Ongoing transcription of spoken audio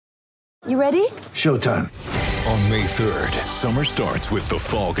You ready? Showtime. On May 3rd, summer starts with The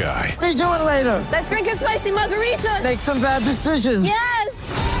Fall Guy. Let's do it later. Let's drink a spicy margarita. Make some bad decisions.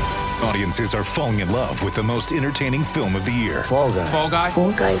 Yes! Audiences are falling in love with the most entertaining film of the year. Fall Guy. Fall Guy?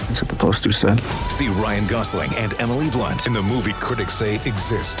 Fall guy. That's what the poster said. See Ryan Gosling and Emily Blunt in the movie critics say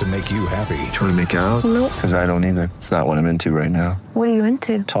exists to make you happy. Trying to make it out? Nope. Because I don't either. It's not what I'm into right now. What are you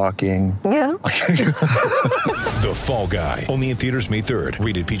into? Talking. Yeah. The Fall Guy. Only in theaters May 3rd.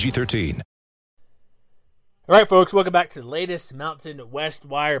 Rated PG-13. All right, folks, welcome back to the latest Mountain West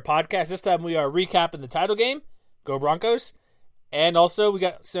Wire podcast. This time we are recapping the title game. Go Broncos. And also we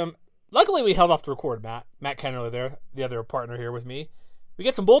got some... Luckily we held off to record, Matt. Matt Kennerly there, the other partner here with me. We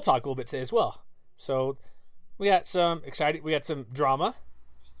get some Bull Talk a little bit today as well. So we got some excited... We got some drama.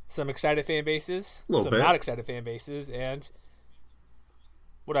 Some excited fan bases. A little some bit. not excited fan bases. And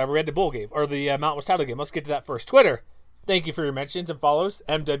whatever. We had the Bull game. Or the Mountain West title game. Let's get to that first. Twitter. Thank you for your mentions and follows.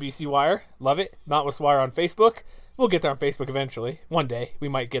 MWC Wire. Love it. Mountain West Wire on Facebook. We'll get there on Facebook eventually. One day. We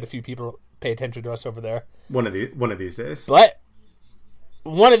might get a few people to pay attention to us over there. One of these days. But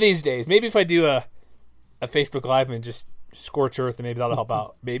one of these days, maybe if I do a Facebook Live and just scorch earth, and maybe that'll help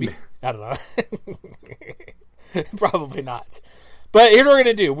out. Maybe. I don't know. Probably not. But here's what we're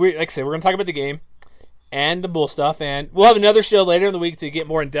going to do. Like I said, we're going to talk about the game and the Bull stuff. And we'll have another show later in the week to get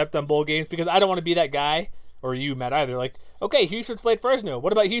more in-depth on Bull games because I don't want to be that guy. Or you, Matt, either. Like, okay, Houston's played Fresno.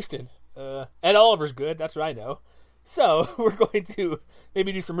 What about Houston? Ed Oliver's good. That's what I know. So we're going to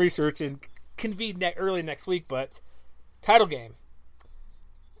maybe do some research and convene early next week. But title game.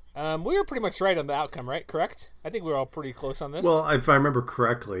 We were pretty much right on the outcome, right? Correct? I think we were all pretty close on this. Well, if I remember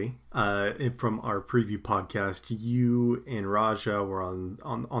correctly, from our preview podcast, you and Raja were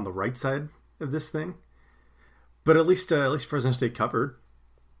on the right side of this thing. But at least Fresno State covered.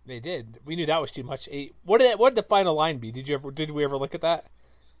 They did. We knew that was too much. What did the final line be? Did we ever look at that?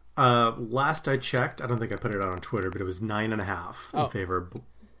 Last I checked, I don't think I put it out on Twitter, but it was 9.5 in favor.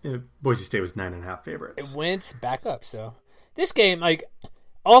 Boise State was 9.5 favorites. It went back up. So this game, like,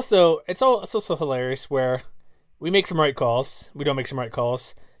 also it's also hilarious where we make some right calls, we don't make some right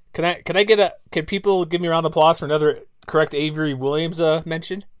calls. Can people give me a round of applause for another correct Avery Williams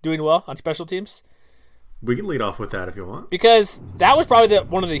mention? Doing well on special teams. We can lead off with that if you want. Because that was probably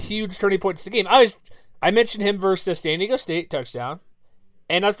one of the huge turning points of the game. I mentioned him versus San Diego State touchdown.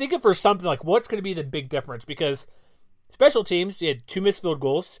 And I was thinking for something like what's going to be the big difference? Because special teams, you had 2 missed field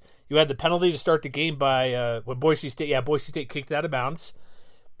goals. You had the penalty to start the game by when Boise State kicked it out of bounds.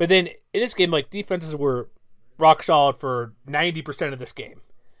 But then in this game, like defenses were rock solid for 90% of this game.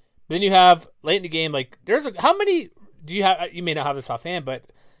 But then you have late in the game, like how many do you have? You may not have this offhand, but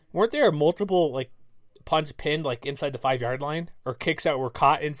weren't there multiple like punts pinned like inside the 5-yard line or kicks that were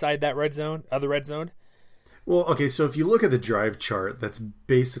caught inside that red zone? Well, okay, so if you look at the drive chart, that's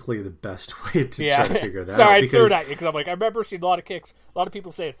basically the best way to try to figure that out. Sorry, I threw it at you because I'm like, I remember seeing a lot of kicks. A lot of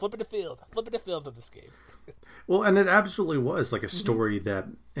people saying, flipping the field in this game. Well, and it absolutely was like a story that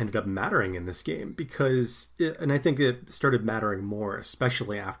ended up mattering in this game and I think it started mattering more,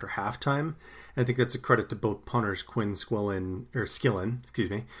 especially after halftime. And I think that's a credit to both punters, Quinn Skillin,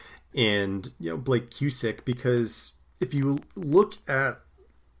 and Blake Cusick, because if you look at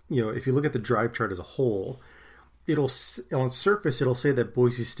the drive chart as a whole, on surface it'll say that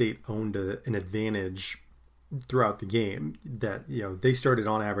Boise State owned an advantage throughout the game, that they started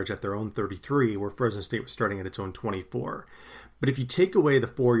on average at their own 33, where Fresno State was starting at its own 24. But if you take away the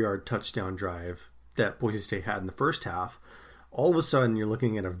 4-yard touchdown drive that Boise State had in the first half, all of a sudden you're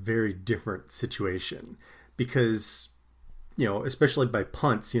looking at a very different situation, because especially by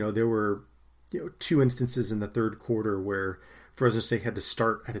punts, there were 2 instances in the third quarter where Fresno State had to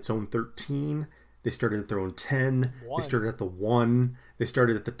start at its own 13. They started at their own 10. They started at the 1. They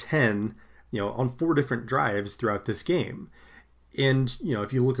started at the 10, on 4 different drives throughout this game. And,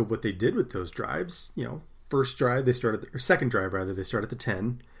 if you look at what they did with those drives, first drive, second drive rather, they start at the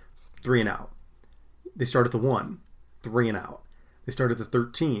 10, 3 and out. They start at the 1, 3 and out. They start at the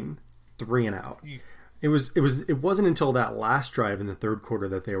 13, 3 and out. It wasn't until that last drive in the third quarter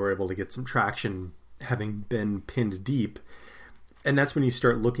that they were able to get some traction, having been pinned deep. And that's when you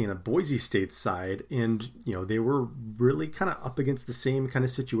start looking at Boise State's side, and they were really kind of up against the same kind of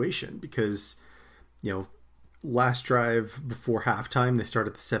situation, because last drive before halftime they start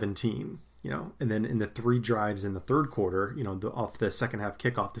at the 17, and then in the 3 drives in the third quarter, off the second half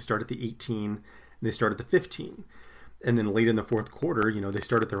kickoff, they start at the 18 and they start at the 15. And then late in the fourth quarter, they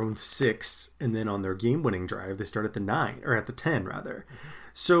start at their own 6, and then on their game-winning drive, they start at the 9, or at the 10, rather.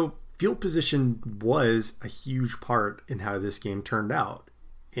 So field position was a huge part in how this game turned out.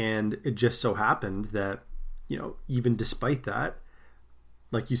 And it just so happened that, even despite that,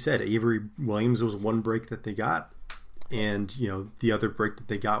 like you said, Avery Williams was one break that they got. And, the other break that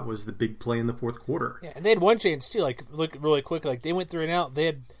they got was the big play in the fourth quarter. Yeah, and they had one chance, too. Like, look really quick. Like, they went 3 and out. They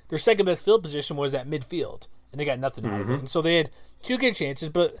had their second best field position was at midfield, and they got nothing out of it. And so they had 2 good chances.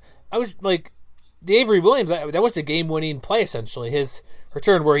 But I was like, the Avery Williams, that was the game-winning play, essentially. His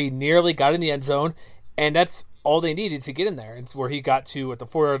return where he nearly got in the end zone, and that's all they needed to get in there. It's where he got to at the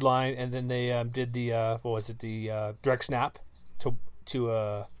 4-yard line, and then they did the, the direct snap to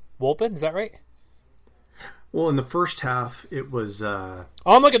Wolpen. Is that right? Well, in the first half, it was... I'm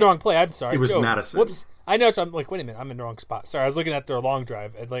looking at the wrong play. I'm sorry. It was Madison. Whoops. I know. So I'm like, wait a minute. I'm in the wrong spot. Sorry. I was looking at their long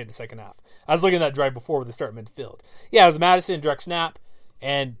drive at late in the second half. I was looking at that drive before where they start midfield. Yeah, it was Madison, direct snap.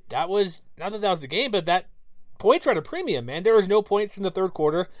 And that was... Not that was the game, but that points were at a premium, man. There was no points in the third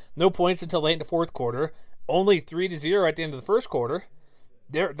quarter. No points until late in the fourth quarter. Only 3-0 at the end of the first quarter.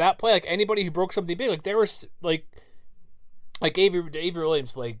 That play, like anybody who broke something big, like there was like Avery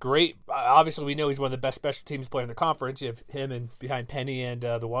Williams played great. Obviously, we know he's one of the best special teams players in the conference. You have him and behind Penny and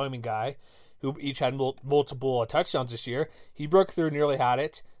the Wyoming guy, who each had multiple touchdowns this year. He broke through, nearly had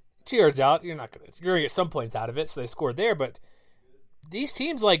it. 2 yards out, you're gonna get some points out of it, so they scored there. But these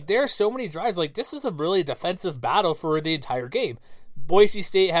teams, like, there are so many drives. Like, this was a really defensive battle for the entire game. Boise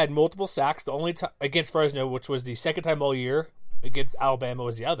State had multiple sacks. The only time against Fresno, which was the second time all year. Against Alabama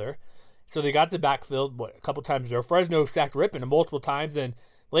was the other. So they got the backfield a couple times there. Fresno sacked Rippon multiple times, and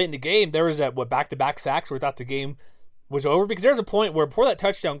late in the game there was that back-to-back sacks where we thought the game was over, because there's a point where before that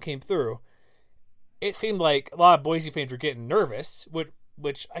touchdown came through, it seemed like a lot of Boise fans were getting nervous,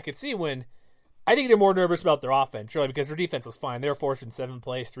 which I could see when I think they're more nervous about their offense, really, because their defense was fine. They were forcing 7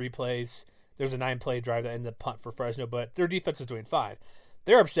 plays, 3 plays. There's a 9-play drive that ended up punt for Fresno, but their defense is doing fine.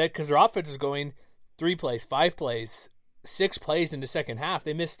 They're upset because their offense is going 3 plays, 5 plays, 6 plays in the second half.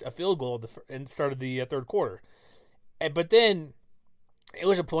 They missed a field goal and started the third quarter. But then it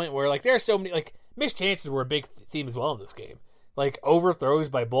was a point where, like, there are so many, like, missed chances were a big theme as well in this game. Like, overthrows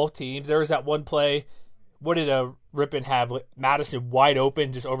by both teams. There was that one play. What did Rippon have? Madison wide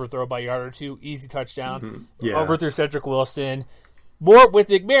open, just overthrow by a yard or 2. Easy touchdown. Mm-hmm. Yeah. Overthrew Cedric Wilson. More with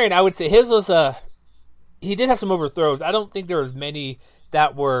McMarron, I would say his was he did have some overthrows. I don't think there was many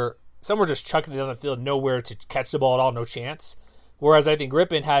that were... Some were just chucking it down the field, nowhere to catch the ball at all, no chance. Whereas I think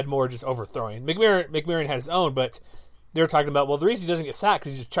Rippon had more just overthrowing. McMarron had his own, but they were talking about, well, the reason he doesn't get sacked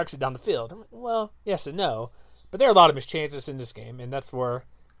is he just chucks it down the field. I'm like, well, yes and no. But there are a lot of missed chances in this game, and that's where,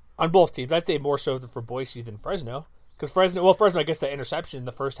 on both teams, I'd say more so for Boise than Fresno. Because Fresno, I guess that interception in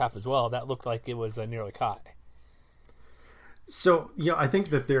the first half as well, that looked like it was nearly caught. So, I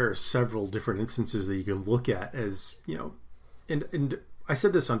think that there are several different instances that you can look at as, and I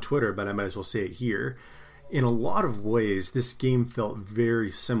said this on Twitter, but I might as well say it here. In a lot of ways, this game felt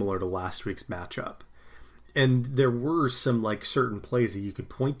very similar to last week's matchup. And there were some, like, certain plays that you could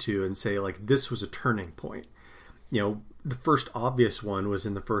point to and say, like, this was a turning point. The first obvious one was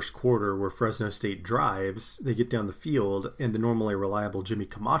in the first quarter where Fresno State drives, they get down the field, and the normally reliable Jimmy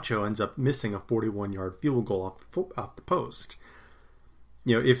Camacho ends up missing a 41-yard field goal off the post.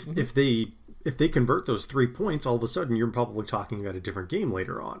 If they convert those 3 points, all of a sudden you're probably talking about a different game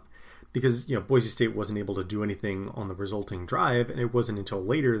later on, because Boise State wasn't able to do anything on the resulting drive, and it wasn't until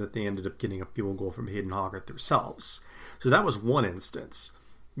later that they ended up getting a field goal from Hayden Hoggart themselves. So that was one instance.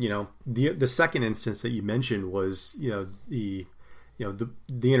 The second instance that you mentioned was the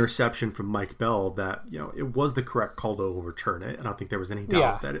interception from Mike Bell that it was the correct call to overturn it. I don't think there was any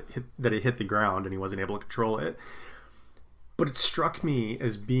doubt that it hit the ground and he wasn't able to control it. But it struck me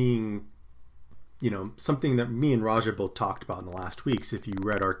as being something that me and Raja both talked about in the last weeks. If you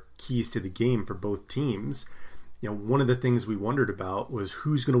read our keys to the game for both teams, one of the things we wondered about was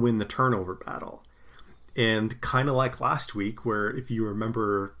who's going to win the turnover battle. And kind of like last week, where if you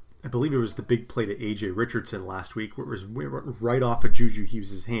remember, I believe it was the big play to AJ Richardson last week, where it was right off of Juju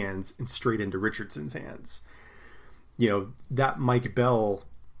Hughes' hands and straight into Richardson's hands. That Mike Bell,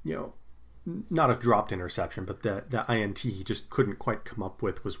 not a dropped interception, but that INT he just couldn't quite come up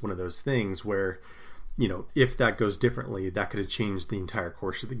with was one of those things where, if that goes differently, that could have changed the entire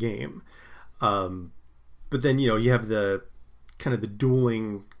course of the game. But then, you have the kind of the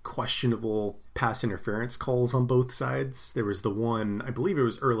dueling questionable pass interference calls on both sides. There was the one, I believe it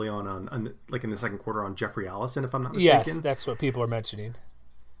was early on like in the second quarter on Jeffrey Allison, if I'm not mistaken. Yes, that's what people are mentioning.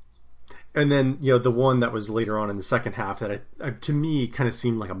 And then, the one that was later on in the second half that to me kind of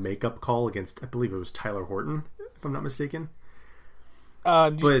seemed like a makeup call against, I believe it was Tyler Horton, if I'm not mistaken.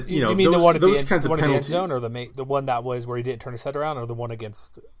 But you mean those, the one at those the kinds end, of one in the end penalties, zone, or the one that was where he didn't turn his head around, or the one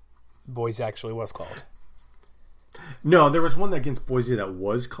against Boise actually was called? No, there was one against Boise that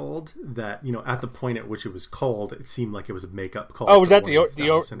was called. That at the point at which it was called, it seemed like it was a makeup call. Oh, was that the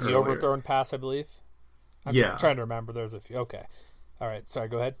overthrown pass? I believe. I'm trying to remember. There's a few. Okay, all right. Sorry.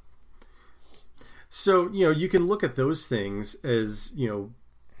 Go ahead. So you can look at those things as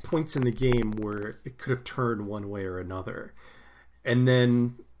points in the game where it could have turned one way or another, and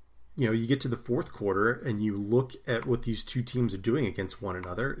then you get to the fourth quarter and you look at what these two teams are doing against one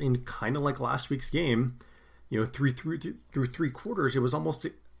another, and kind of like last week's game. Through three quarters, it was almost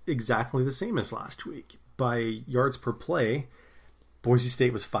exactly the same as last week. By yards per play, Boise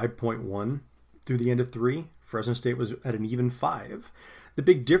State was 5.1 through the end of three. Fresno State was at an even 5. The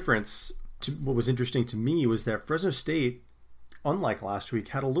big difference, what was interesting to me, was that Fresno State, unlike last week,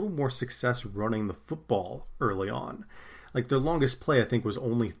 had a little more success running the football early on. Like their longest play, I think, was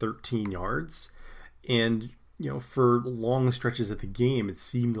only 13 yards. And for long stretches of the game, it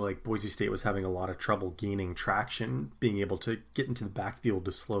seemed like Boise State was having a lot of trouble gaining traction, being able to get into the backfield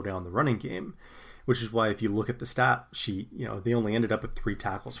to slow down the running game, which is why if you look at the stat sheet, they only ended up with 3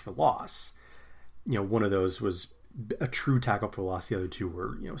 tackles for loss. One of those was a true tackle for loss. The other 2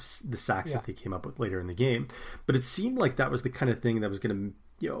 were, the sacks that they came up with later in the game. But it seemed like that was the kind of thing that was going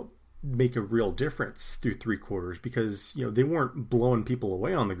to, make a real difference through 3 quarters, because they weren't blowing people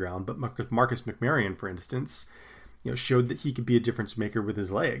away on the ground, but Marcus McMaryion, for instance, showed that he could be a difference maker with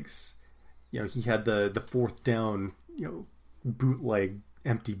his legs. He had the fourth down bootleg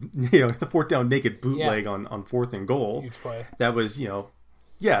empty the fourth down naked bootleg on 4th and goal. Huge play. That was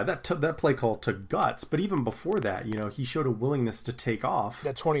that play call took guts, but even before that he showed a willingness to take off,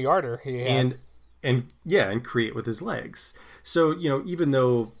 that 20-yarder he had. and create with his legs. So even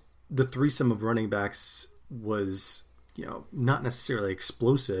though the threesome of running backs was, not necessarily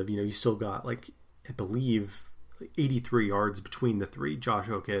explosive. You still got, I believe, 83 yards between the 3. Josh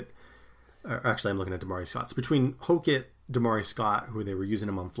Hokett, actually I'm looking at Damari Scott. Between Hokett, Damari Scott, who they were using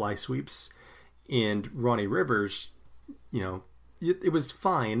him on fly sweeps, and Ronnie Rivers, it was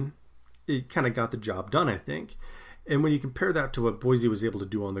fine. It kind of got the job done, I think. And when you compare that to what Boise was able to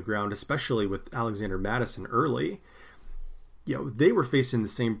do on the ground, especially with Alexander Madison early, they were facing the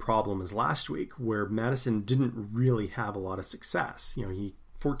same problem as last week, where Madison didn't really have a lot of success. He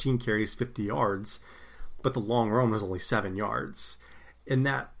 14 carries, 50 yards, but the long run was only 7 yards. And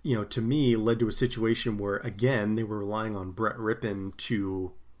that, to me, led to a situation where, again, they were relying on Brett Rippon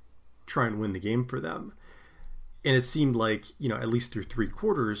to try and win the game for them. And it seemed like, at least through 3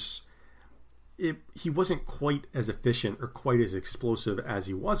 quarters, he wasn't quite as efficient or quite as explosive as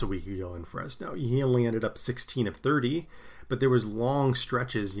he was a week ago in Fresno. He only ended up 16 of 30. But there was long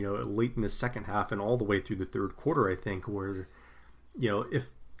stretches, late in the second half and all the way through the third quarter, I think, where, if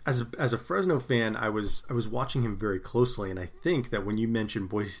as a Fresno fan, I was watching him very closely, and I think that when you mentioned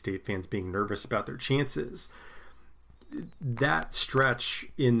Boise State fans being nervous about their chances, that stretch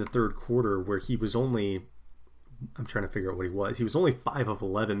in the third quarter where he was only, I'm trying to figure out what he was only 5 of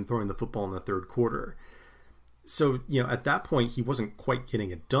 11 throwing the football in the third quarter. So, at that point, he wasn't quite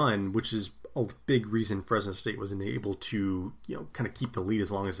getting it done, which is a big reason Fresno State wasn't able to, kind of keep the lead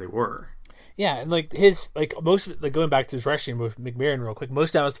as long as they were. Yeah, and going back to his rushing with McMaryion real quick, most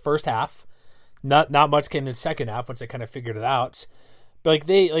of that was the first half. Not much came in the second half once they kind of figured it out. But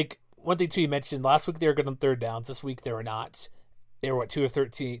one thing too you mentioned last week, they were good on third downs. This week they were not. They were 2 of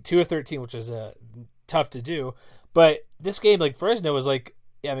 13, which is tough to do. But this game, Fresno was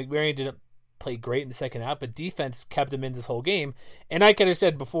McMaryion didn't play great in the second half, but defense kept them in this whole game. And I kind of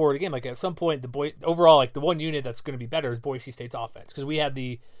said before the game, at some point, the one unit that's going to be better is Boise State's offense, because we had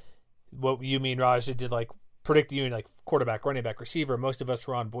what you mean, Raj, did predict the unit quarterback, running back, receiver. Most of us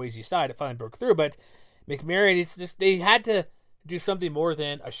were on Boise's side. It finally broke through, but McMaryion, they had to do something more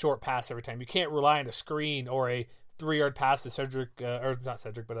than a short pass every time. You can't rely on a screen or a 3-yard pass to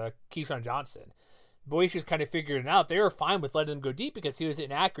Keyshawn Johnson. Boise's kind of figured it out. They were fine with letting him go deep because he was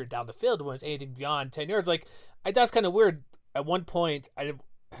inaccurate down the field when it was anything beyond 10 yards. I thought it was kind of weird. At one point,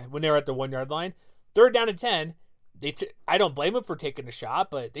 when they were at the 1-yard line, 3rd down and 10, I don't blame him for taking a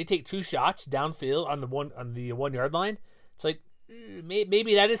shot, but they take 2 shots downfield on the 1-yard line. It's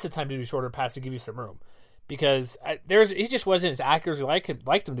maybe that is the time to do a shorter pass to give you some room, because he just wasn't as accurate as I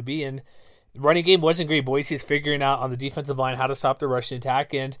liked him to be, and the running game wasn't great. Boise is figuring out on the defensive line how to stop the rushing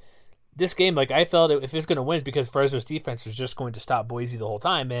attack, and this game, I felt if it's going to win, it's because Fresno's defense was just going to stop Boise the whole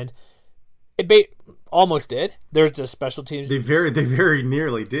time, and it almost did. There's just special teams. They very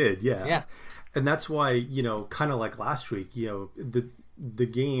nearly did, yeah. Yeah. And that's why, kind of like last week, the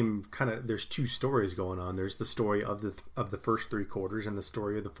game there's 2 stories going on. There's the story of the first 3 quarters and the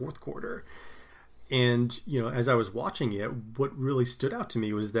story of the fourth quarter. And, as I was watching it, what really stood out to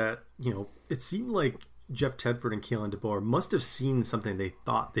me was that, it seemed like Jeff Tedford and Kalen DeBoer must have seen something they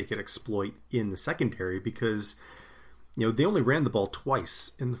thought they could exploit in the secondary because, they only ran the ball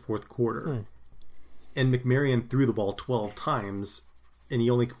twice in the fourth quarter. And McMarion threw the ball 12 times, and he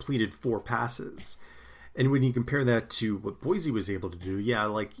only completed 4 passes. And when you compare that to what Boise was able to do,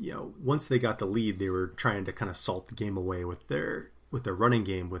 once they got the lead, they were trying to kind of salt the game away with their running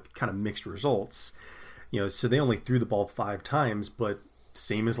game with kind of mixed results. So they only threw the ball 5 times, but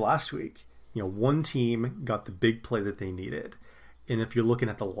same as last week. One team got the big play that they needed. And if you're looking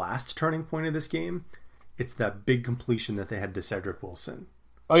at the last turning point of this game, it's that big completion that they had to Cedric Wilson.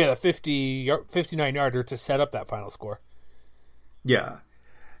 Oh, yeah, the 59-yarder to set up that final score. Yeah.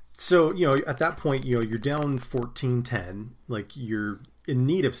 So, at that point, you're down 14-10. Like, you're in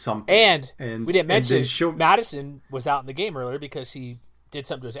need of something. And we didn't mention Madison was out in the game earlier because he did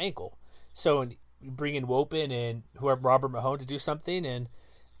something to his ankle. So you bring in Wopen and whoever, Robert Mahone, to do something, and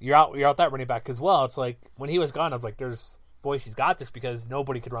you're out that running back as well. It's like, when he was gone, I was like, Boise's got this because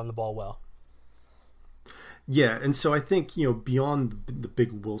nobody could run the ball well. Yeah, and so I think, beyond the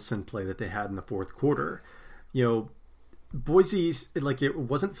big Wilson play that they had in the fourth quarter, Boise's, it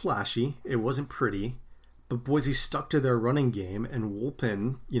wasn't flashy, it wasn't pretty, but Boise stuck to their running game, and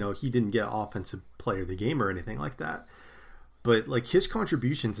Wopen, he didn't get offensive player of the game or anything like that. But, his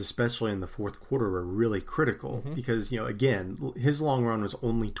contributions, especially in the fourth quarter, were really critical because, again, his long run was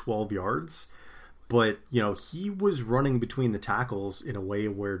only 12 yards, but, he was running between the tackles in a way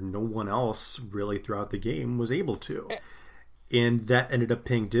where no one else really throughout the game was able to. And that ended up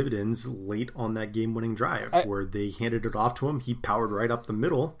paying dividends late on that game-winning drive where they handed it off to him. He powered right up the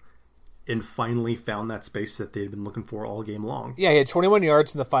middle and finally found that space that they'd been looking for all game long. Yeah, he had 21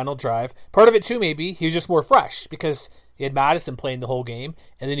 yards in the final drive. Part of it, too, maybe, he was just more fresh because he had Madison playing the whole game,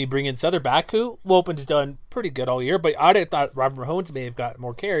 and then you bring in Souther back, who Wopen's done pretty good all year, but I'd have thought Robert Mahomes may have got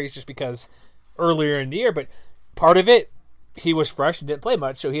more carries just because earlier in the year, but part of it, he was fresh and didn't play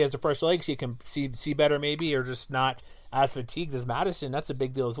much, so he has the fresh legs. He can see better maybe, or just not as fatigued as Madison. That's a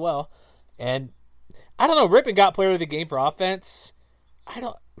big deal as well. And I don't know, Rippon got player of the game for offense.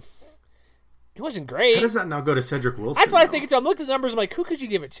 He wasn't great. How does that now go to Cedric Wilson? That's what I was thinking too. I'm looking at the numbers, I'm like, who could you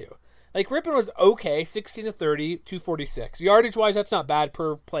give it to? Rippon was okay, 16 to 30, 246. Yardage-wise, that's not bad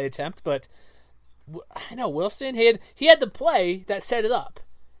per play attempt, but I know Wilson, he had the play that set it up.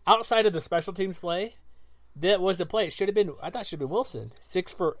 Outside of the special teams play, that was the play. It should have been, I thought it should have been Wilson. 8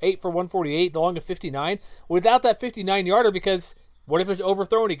 for 148, the long of 59. Without that 59-yarder, because what if it's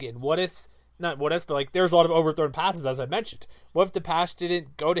overthrown again? But there's a lot of overthrown passes, as I mentioned. What if the pass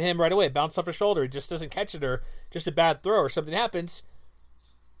didn't go to him right away, bounce off his shoulder, he just doesn't catch it, or just a bad throw, or something happens?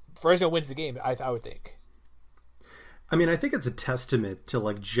 Fresno wins the game, I would think. I mean, I think it's a testament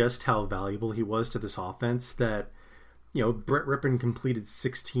to just how valuable he was to this offense that, Brett Rippon completed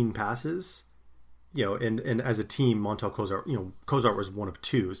 16 passes, and as a team, Montel Cozart was one of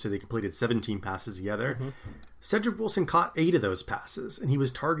 2, so they completed 17 passes together. Cedric Wilson caught 8 of those passes, and he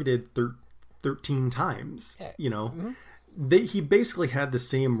was targeted 13 times. He basically had the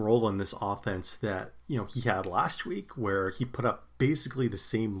same role in this offense that he had last week, where he put up basically the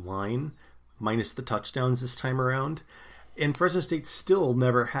same line minus the touchdowns this time around, and Fresno State still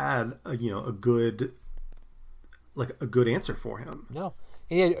never had a good answer for him. No,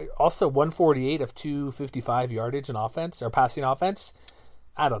 he had also 148 of 255 yardage in offense or passing offense.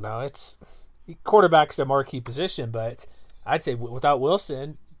 I don't know. Quarterback's a marquee position, but I'd say without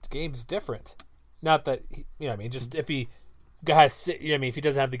Wilson, the game's different. Not that just if he has, if he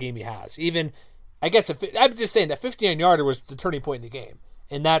doesn't have the game he has. Even, I guess, I was just saying that 59-yarder was the turning point in the game,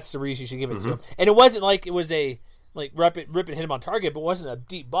 and that's the reason you should give it to him. And it wasn't like it was Rippon hit him on target, but it wasn't a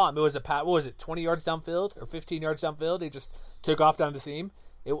deep bomb. It was what was it, 20 yards downfield or 15 yards downfield? He just took off down the seam.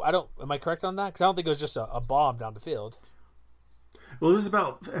 Am I correct on that? Because I don't think it was just a bomb down the field. Well, it was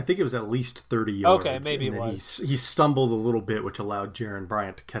I think it was at least 30 yards. Okay, maybe it was. He stumbled a little bit, which allowed Jaron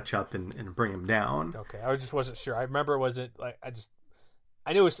Bryant to catch up and bring him down. Okay, I just wasn't sure. I remember it wasn't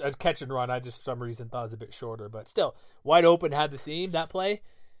I knew it was a catch and run. I just, for some reason, thought it was a bit shorter. But still, wide open, had the seam, that play.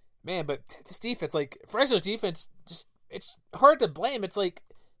 Man, but this defense, Fresno's defense, it's hard to blame. It's like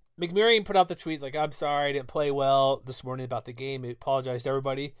McMarion put out the tweets I'm sorry, I didn't play well this morning about the game. He apologized to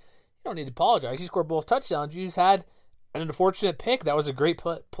everybody. You don't need to apologize. He scored both touchdowns. You just had an unfortunate pick. That was a great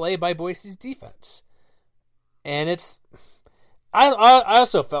play by Boise's defense. And I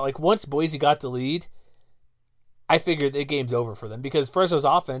also felt once Boise got the lead, I figured the game's over for them because Fresno's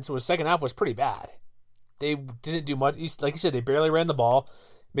offense second half was pretty bad. They didn't do much. Like you said, they barely ran the ball.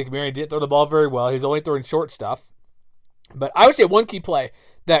 McMarion didn't throw the ball very well. He's only throwing short stuff. But I would say one key play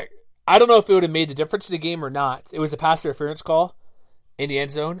that I don't know if it would have made the difference in the game or not. It was a pass interference call in the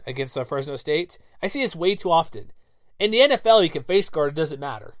end zone against Fresno State. I see this way too often. In the NFL, you can face guard, it doesn't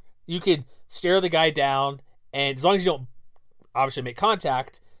matter. You can stare the guy down, and as long as you don't obviously make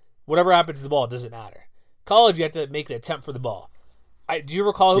contact, whatever happens to the ball, it doesn't matter. College, you have to make an attempt for the ball. Do you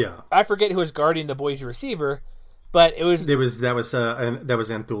recall? Yeah. I forget who was guarding the Boise receiver, but that was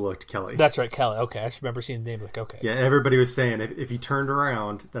Anthula Kelly. That's right, Kelly. Okay, I just remember seeing the names. Like, okay, Yeah, everybody was saying if he turned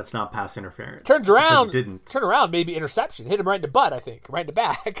around, that's not pass interference. turns around, Because he didn't. turn around, maybe interception. Hit him right in the butt, I think, right in the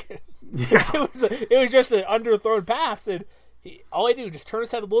back. Yeah. it was just an underthrown pass, and all I do just turn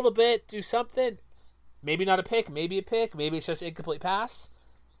his head a little bit, do something. Maybe not a pick, maybe a pick, maybe it's just an incomplete pass.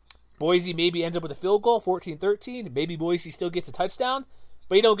 Boise maybe ends up with a field goal, 14-13. Maybe Boise still gets a touchdown,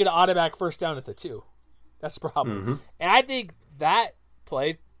 but you don't get an automatic first down at the 2. That's the problem. Mm-hmm. And I think that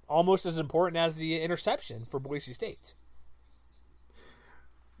play almost as important as the interception for Boise State.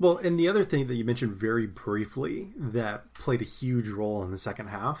 Well, and the other thing that you mentioned very briefly that played a huge role in the second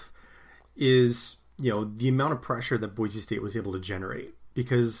half is, the amount of pressure that Boise State was able to generate.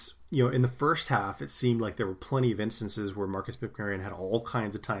 Because, in the first half, it seemed like there were plenty of instances where Marcus McMaryion had all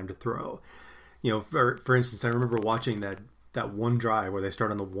kinds of time to throw. For instance, I remember watching that one drive where they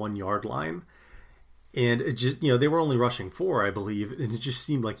start on the 1 yard line. And it just, they were only rushing 4, I believe. And it just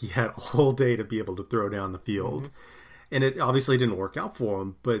seemed like he had all day to be able to throw down the field. Mm-hmm. And it obviously didn't work out for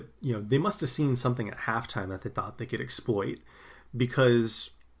him. But, they must have seen something at halftime that they thought they could exploit.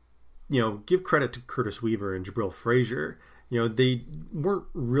 Because, give credit to Curtis Weaver and Jabril Frazier. They weren't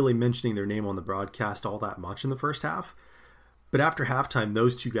really mentioning their name on the broadcast all that much in the first half. But after halftime,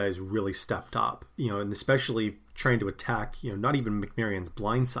 those two guys really stepped up, and especially trying to attack, not even McMarion's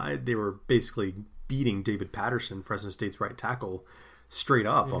blind side. They were basically beating David Patterson, Fresno State's right tackle, straight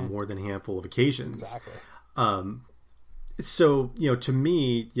up on more than a handful of occasions. Exactly. So, to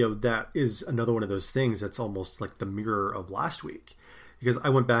me, that is another one of those things that's almost like the mirror of last week. Because I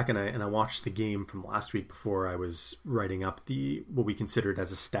went back and I watched the game from last week before I was writing up what we considered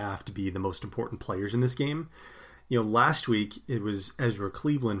as a staff to be the most important players in this game. Last week it was Ezra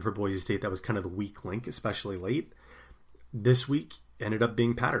Cleveland for Boise State that was kind of the weak link, especially late. This week ended up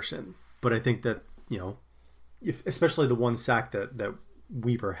being Patterson. But I think that, especially the one sack that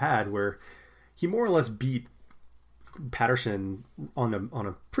Weaver had, where he more or less beat Patterson on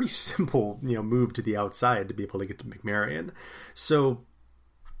a pretty simple move to the outside to be able to get to McMaryion. So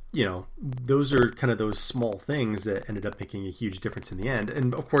those are kind of those small things that ended up making a huge difference in the end.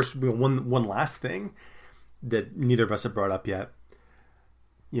 And of course, one last thing that neither of us have brought up yet.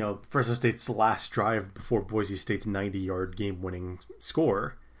 Fresno State's last drive before Boise State's 90-yard game-winning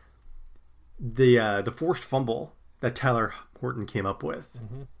score, the forced fumble that Tyler Horton came up with.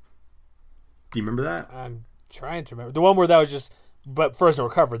 Mm-hmm. Do you remember that? I'm trying to remember the one where that was just, but Fresno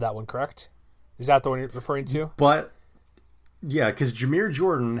recovered that one, correct? Is that the one you're referring to? But yeah, because Jameer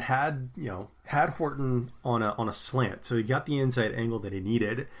Jordan had Horton on a slant, so he got the inside angle that he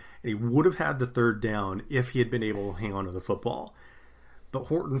needed, and he would have had the third down if he had been able to hang on to the football. But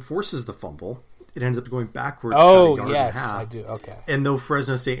Horton forces the fumble. It ends up going backwards. Oh, about a yard yes, and a half. I do. Okay. And though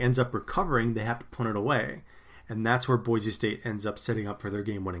Fresno State ends up recovering, they have to punt it away, and that's where Boise State ends up setting up for their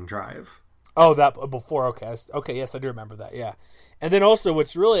game-winning drive. Oh, that before. Okay. Okay. Yes, I do remember that. Yeah. And then also,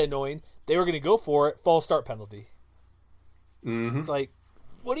 what's really annoying, they were going to go for it. False start penalty. Mm-hmm. It's like,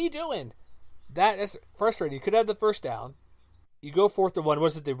 what are you doing? That's frustrating. You could have the first down. You go 4th and 1.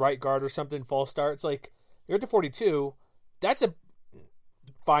 Was it the right guard or something? False start. It's like you're at the 42. That's a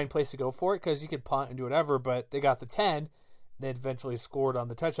fine place to go for it because you could punt and do whatever. But they got the 10. They eventually scored on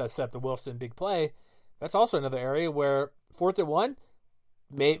the touchdown, set up the Wilson big play. That's also another area where 4th and 1.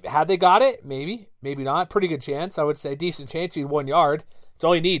 Had they got it? Maybe not. Pretty good chance, I would say. Decent chance. You 1 yard. It's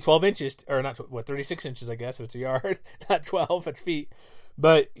all you need. 12 inches, or not? 36 inches, I guess. If it's a yard, not 12. It's feet.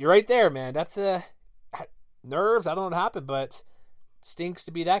 But you're right there, man. That's nerves. I don't know what happened, but stinks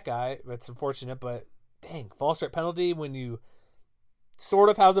to be that guy. That's unfortunate. But dang, false start penalty when you sort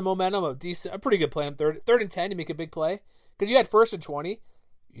of have the momentum of a pretty good play on third and 10. You make a big play because you had 1st and 20.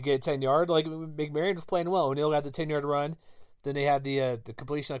 You get a 10-yard. Like McMaryion was playing well. O'Neal had the 10-yard run. Then they had the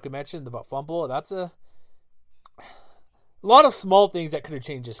completion like we mentioned, the fumble. That's a lot of small things that could have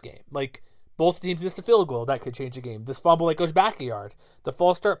changed this game. Like both teams missed a field goal that could change the game. This fumble that goes back a yard, the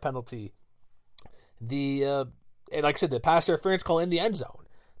false start penalty, and like I said, the pass interference call in the end zone.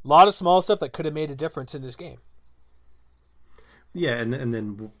 A lot of small stuff that could have made a difference in this game. Yeah, and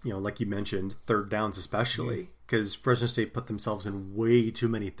then like you mentioned, third downs especially because Fresno State put themselves in way too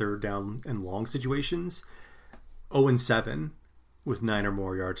many third down and long situations. 0-7 with 9 or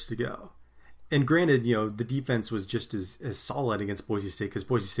more yards to go. And granted, the defense was just as solid against Boise State because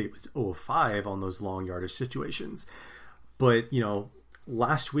Boise State was 0-5 on those long yardage situations. But,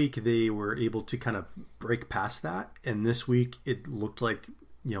 last week they were able to kind of break past that, and this week it looked like,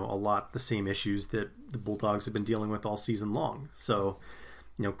 a lot the same issues that the Bulldogs have been dealing with all season long. So,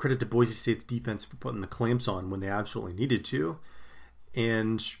 credit to Boise State's defense for putting the clamps on when they absolutely needed to,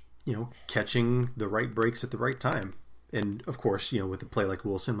 and catching the right breaks at the right time. And of course, with a play like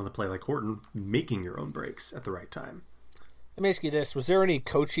Wilson, with a play like Horton, making your own breaks at the right time. Let me ask you this. Was there any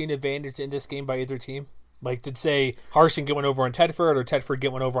coaching advantage in this game by either team? Like, did, say, Harsin get one over on Tedford or Tedford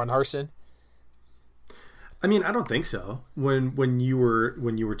get one over on Harsin? I mean, I don't think so. When you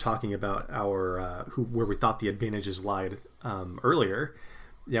were talking about our where we thought the advantages lied earlier,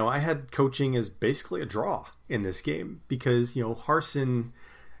 I had coaching as basically a draw in this game because Harsin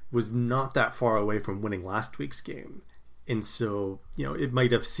was not that far away from winning last week's game, and so it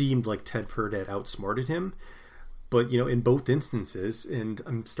might have seemed like Tedford had outsmarted him, but in both instances, and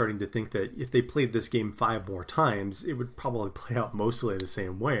I'm starting to think that if they played this game 5 more times, it would probably play out mostly the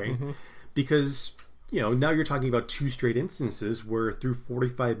same way, because. Now you're talking about 2 straight instances where through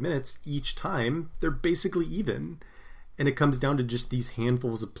 45 minutes each time, they're basically even. And it comes down to just these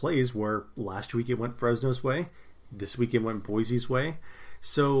handfuls of plays where last week it went Fresno's way, this week it went Boise's way.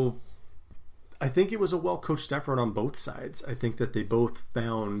 So I think it was a well-coached effort on both sides. I think that they both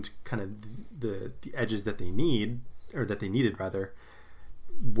found kind of the edges that they need, or that they needed rather,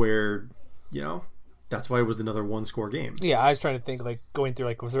 where, that's why it was another 1-score game. Yeah, I was trying to think, like, going through,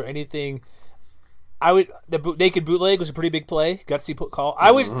 like, was there anything... the naked bootleg was a pretty big play, gutsy call.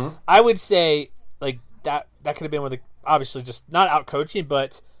 I would say like that could have been with obviously just not out coaching,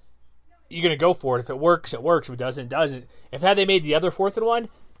 but you're gonna go for it. If it works, it works. If it doesn't, it doesn't. If had they made the other 4th and 1,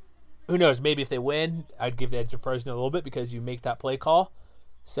 who knows? Maybe if they win, I'd give the edge to Fresno a little bit because you make that play call.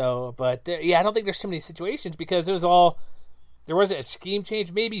 So, but I don't think there's too many situations because there wasn't a scheme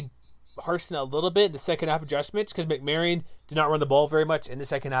change. Maybe Harsin a little bit in the second half adjustments because McMarion did not run the ball very much in the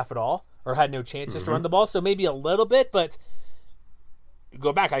second half at all, or had no chances to run the ball. So maybe a little bit, but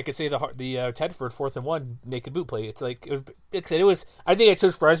go back, I could say the Tedford 4th and 1 naked boot play. It's like it was. I think I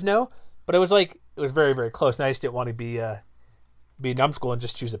chose Fresno, but it was very, very close. And I just didn't want to be a numbskull and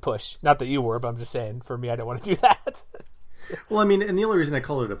just choose a push. Not that you were, but I'm just saying for me, I don't want to do that. Well, I mean, and the only reason I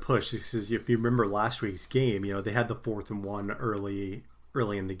call it a push is if you remember last week's game, they had the 4th and 1 early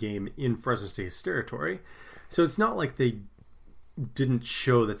in the game in Fresno State's territory. So it's not like they didn't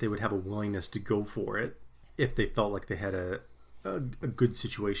show that they would have a willingness to go for it if they felt like they had a good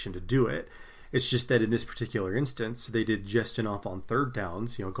situation to do it. It's just that in this particular instance, they did just enough on 3rd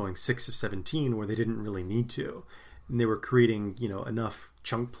downs, going 6 of 17 where they didn't really need to. And they were creating, enough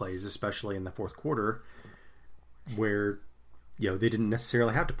chunk plays, especially in the 4th quarter, where, they didn't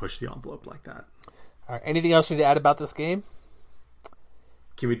necessarily have to push the envelope like that. All right, anything else you need to add about this game?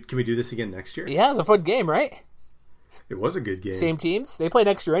 Can we do this again next year? Yeah, it was a fun game, right? It was a good game. Same teams. They play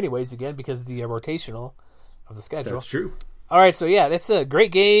next year anyways again because of the rotational of the schedule. That's true. All right, so yeah, that's a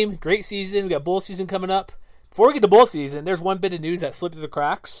great game, great season. We got bowl season coming up. Before we get to bowl season, there's one bit of news that slipped through the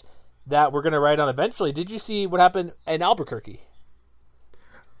cracks that we're going to write on eventually. Did you see what happened in Albuquerque?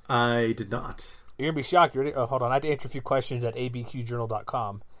 I did not. You're going to be shocked. Oh, hold on. I have to answer a few questions at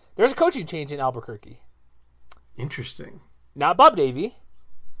abqjournal.com. There's a coaching change in Albuquerque. Interesting. Not Bob Davie.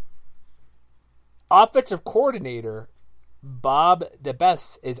 Offensive coordinator Bob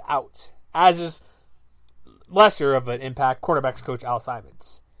DeBesse is out, as is lesser of an impact quarterbacks coach Al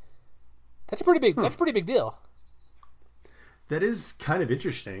Simons. That's a pretty big. That's a pretty big deal. That is kind of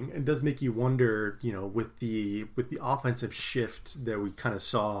interesting. It does make you wonder, with the offensive shift that we kind of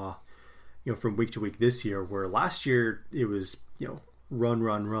saw, from week to week this year, where last year it was,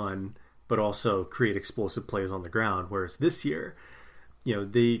 run, but also create explosive plays on the ground. Whereas this year,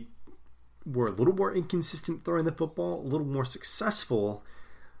 they were a little more inconsistent throwing the football, a little more successful,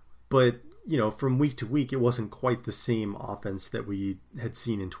 but from week to week, it wasn't quite the same offense that we had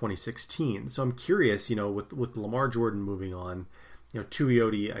seen in 2016. So I'm curious, with Lamar Jordan moving on,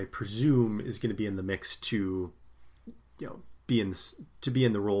 Tuioti, I presume, is going to be in the mix to, be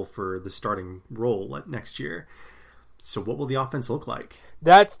in the role for the starting role next year. So what will the offense look like?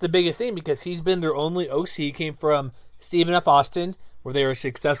 That's the biggest thing because he's been their only OC. He came from Stephen F. Austin, where they were a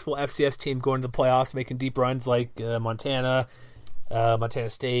successful FCS team going to the playoffs, making deep runs like Montana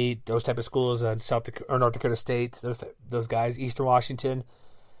State, those type of schools, North Dakota State, those guys, Eastern Washington.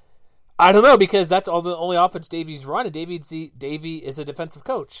 I don't know because that's the only offense Davie's run, and Davie is a defensive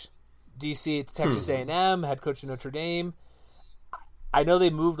coach. DC at Texas A&M, head coach of Notre Dame. I know they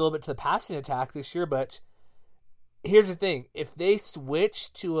moved a little bit to the passing attack this year, but here's the thing: if they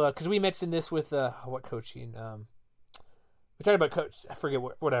switch to because we mentioned this with what coaching. We talked about coach. I forget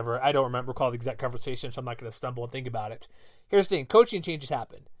whatever. I don't recall the exact conversation, so I'm not going to stumble and think about it. Here's the thing: coaching changes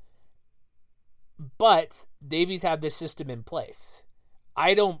happen, but Davies had this system in place.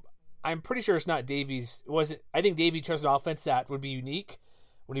 I'm pretty sure it's not Davies. I think Davies chose an offense that would be unique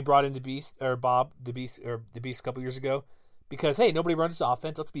when he brought in Bob the Beast a couple years ago, because hey, nobody runs this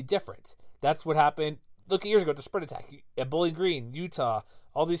offense. Let's be different. That's what happened. Look at years ago, the spread attack at Bowling Green, Utah,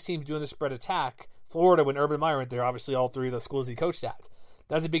 all these teams doing the spread attack. Florida, when Urban Meyer went there, obviously all three of the schools he coached at.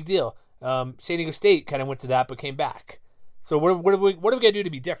 That was a big deal. San Diego State kind of went to that, but came back. So what are we going to do to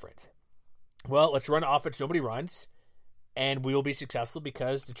be different? Well, let's run an offense nobody runs, and we will be successful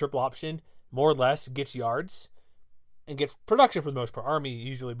because the triple option more or less gets yards and gets production for the most part. Army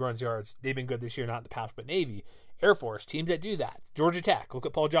usually runs yards. They've been good this year, not in the past, but Navy, Air Force, teams that do that. Georgia Tech, look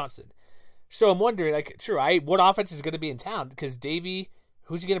at Paul Johnson. So I'm wondering, what offense is going to be in town? Because Davey,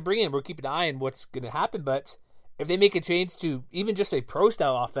 who's he going to bring in? We're keeping an eye on what's going to happen. But if they make a change to even just a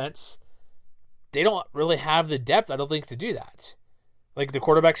pro-style offense, they don't really have the depth, I don't think, to do that. Like the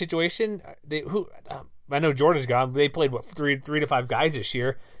quarterback situation, I know Jordan's gone. They played, three to five guys this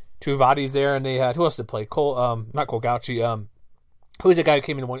year. Two Vadi's there, and they had, who else did play? Not Cole Gauchi. Who's the guy who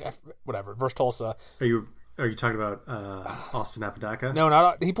came in versus Tulsa? Are you talking about Austin Apodaca?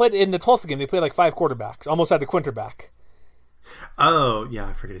 No, he played in the Tulsa game. They played like five quarterbacks. Almost had the quinterback. Oh, yeah,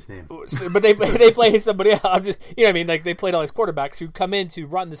 I forget his name. But they played somebody else. You know what I mean? Like they played all these quarterbacks who come in to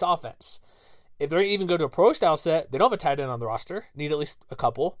run this offense. If they even go to a pro style set, they don't have a tight end on the roster. Need at least a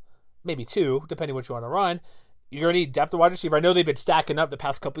couple, maybe two, depending what you want to run. You're going to need depth of wide receiver. I know they've been stacking up the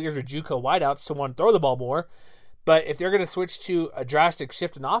past couple of years with JUCO wideouts to want to throw the ball more. But if they're going to switch to a drastic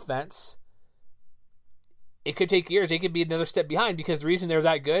shift in offense, it could take years. They could be another step behind because the reason they're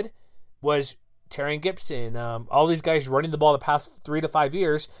that good was Terry Gibson, all these guys running the ball the past 3 to 5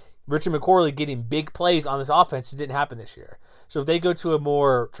 years. Richard McCorley getting big plays on this offense. It didn't happen this year. So if they go to a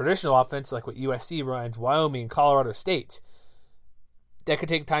more traditional offense like what USC runs, Wyoming, Colorado State, that could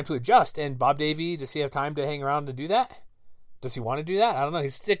take time to adjust. And Bob Davie, does he have time to hang around to do that? Does he want to do that? I don't know.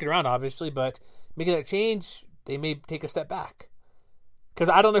 He's sticking around, obviously, but making that change, they may take a step back. Because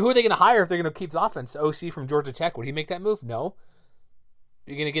I don't know who are they going to hire if they're going to keep the offense. OC from Georgia Tech, would he make that move? No.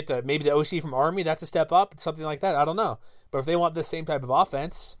 You're going to get maybe the OC from Army, that's a step up, something like that. I don't know. But if they want the same type of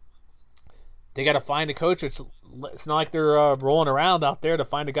offense, they got to find a coach. It's not like they're rolling around out there to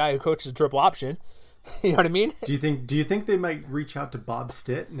find a guy who coaches a triple option. You know what I mean? Do you think they might reach out to Bob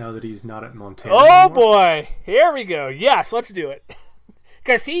Stitt now that he's not at Montana Oh, anymore? Boy. Here we go. Yes, let's do it.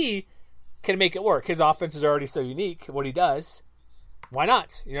 Because he can make it work. His offense is already so unique, what he does. Why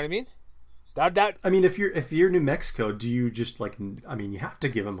not? You know what I mean? I mean, if you're New Mexico, do you just you have to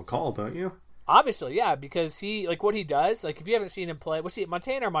give him a call, don't you? Obviously, yeah, because he what he does. Like if you haven't seen him play, was he at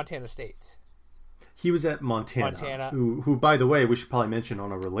Montana or Montana State? He was at Montana. Who, by the way, we should probably mention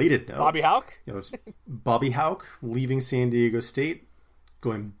on a related note. Bobby Hauck? Bobby Hauck leaving San Diego State,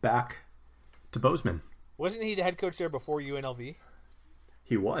 going back to Bozeman. Wasn't he the head coach there before UNLV?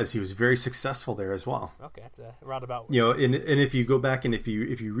 He was. He was very successful there as well. Okay, that's a roundabout. And if you go back and if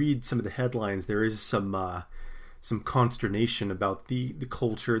you read some of the headlines, there is some consternation about the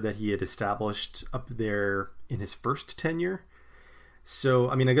culture that he had established up there in his first tenure. So,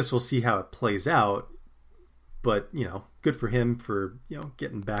 I mean, I guess we'll see how it plays out. But, good for him for,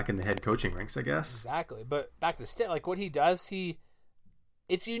 getting back in the head coaching ranks, I guess. Exactly. But back to Stitt, what he does,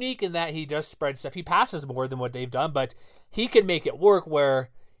 it's unique in that he does spread stuff. He passes more than what they've done, but he can make it work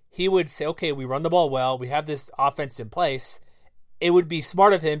where he would say, okay, we run the ball well. We have this offense in place. It would be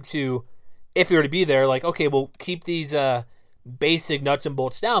smart of him to, if he were to be there, okay, we'll keep these basic nuts and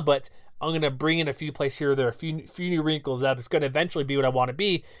bolts down, but I'm going to bring in a few plays here or there, a few new wrinkles that it's going to eventually be what I want to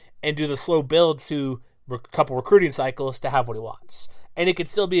be, and do the slow build to a couple recruiting cycles to have what he wants. And it could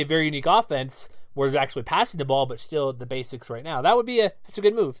still be a very unique offense where he's actually passing the ball, but still the basics right now. That's a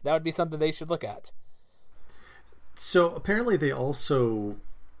good move. That would be something they should look at. So apparently they also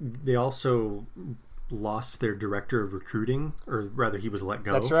lost their director of recruiting, or rather he was let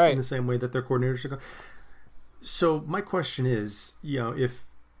go. That's right. In the same way that their coordinators are go. So my question is, if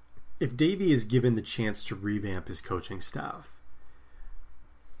Davey is given the chance to revamp his coaching staff,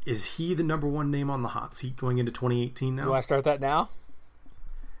 is he the number one name on the hot seat going into 2018 now? You want to start that now?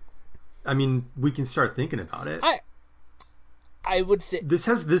 I mean, we can start thinking about it. I would say this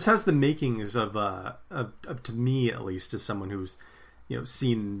has the makings of to me at least, as someone who's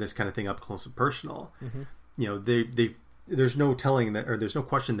seen this kind of thing up close and personal. Mm-hmm. There's no telling that, or there's no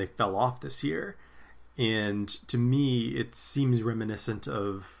question they fell off this year, and to me it seems reminiscent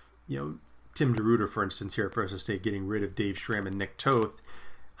of Tim DeRuyter, for instance, here at Fresno State, getting rid of Dave Schramm and Nick Toth,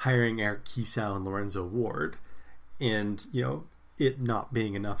 hiring Eric Kiesau and Lorenzo Ward. and it not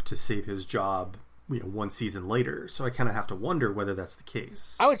being enough to save his job one season later. So I kind of have to wonder whether that's the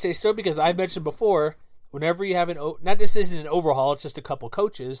case. I would say so, because I've mentioned before, whenever you have not this isn't an overhaul, it's just a couple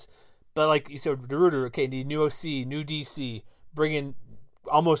coaches, but like you said, DeRuyter, okay, need new OC, new DC, bring in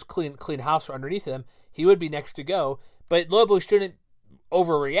almost clean house underneath him, he would be next to go. But Lobo shouldn't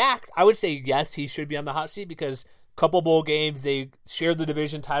overreact. I would say yes, he should be on the hot seat, because couple bowl games, they shared the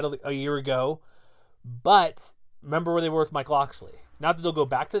division title a year ago, but remember where they were with Mike Loxley. Not that they'll go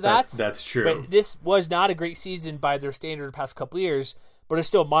back to that. That's true. But this was not a great season by their standard the past couple of years, but it's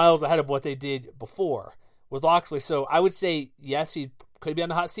still miles ahead of what they did before with Loxley. So I would say yes, he could be on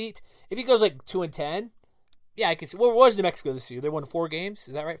the hot seat. If he goes like 2-10, yeah, I could see. What was New Mexico this year? They won 4 games.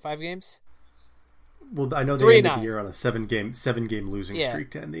 Is that right? 5 games? Well, I know they ended the year on a 7-game losing streak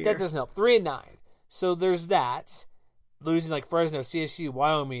to end the year. That doesn't help. 3-9. So there's that. Losing like Fresno, CSU,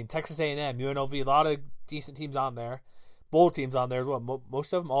 Wyoming, Texas A&M, UNLV, a lot of decent teams on there. Bowl teams on there as well.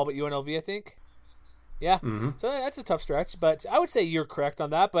 Most of them, all but UNLV, I think. Yeah. Mm-hmm. So that's a tough stretch, but I would say you're correct on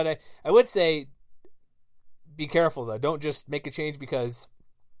that. But I would say be careful, though. Don't just make a change because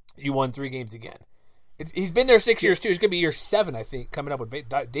you won 3 games again. He's been there 6 years, too. It's going to be year 7, I think, coming up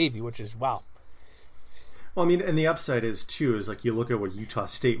with Davey, which is wow. Well, I mean, and the upside is like you look at what Utah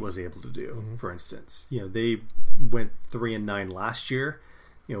State was able to do, for instance. They went 3-9 last year.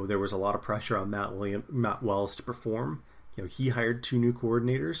 There was a lot of pressure on Matt Wells to perform. He hired 2 new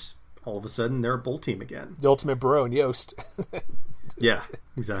coordinators. All of a sudden, they're a bowl team again. The ultimate bro and Yost. Yeah,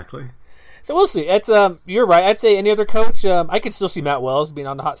 exactly. So we'll see. It's you're right. I'd say any other coach. I could still see Matt Wells being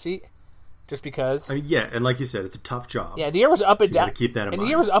on the hot seat, just because. I mean, yeah, and like you said, it's a tough job. Yeah, the year was up and down. Keep that in mind. The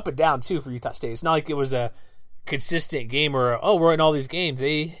year was up and down too for Utah State. It's not like it was a consistent game or we're in all these games.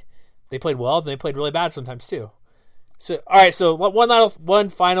 They played well, and they played really bad sometimes too. So all right, so one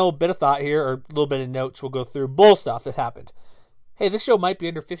final bit of thought here, or a little bit of notes we'll go through. Bowl stuff that happened. Hey, this show might be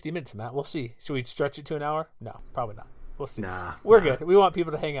under 50 minutes, Matt. We'll see. Should we stretch it to an hour? No, probably not. We'll see. We're good. We want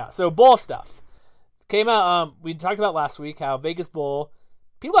people to hang out. So bowl stuff came out. We talked about last week how Vegas Bowl.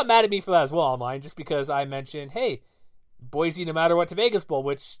 People got mad at me for that as well online, just because I mentioned, hey, Boise, no matter what, to Vegas Bowl,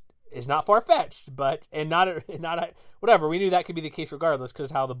 which is not far fetched, but not whatever. We knew that could be the case regardless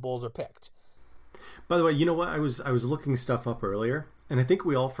because how the bowls are picked. By the way, you know what? I was looking stuff up earlier, and I think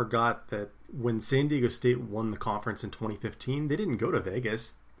we all forgot that when San Diego State won the conference in 2015, they didn't go to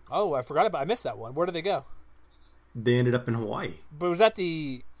Vegas. Oh, I forgot about. I missed that one. Where did they go? They ended up in Hawaii. But was that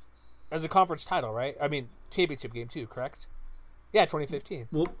as a conference title, right? I mean, championship game too, correct? Yeah, 2015.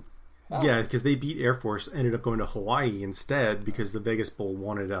 Well, yeah, because they beat Air Force, ended up going to Hawaii instead because the Vegas Bowl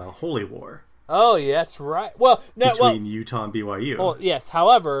wanted a holy war. Oh, yeah, that's right. Well, between Utah and BYU. Well, yes.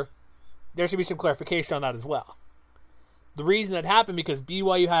 However, there should be some clarification on that as well. The reason that happened because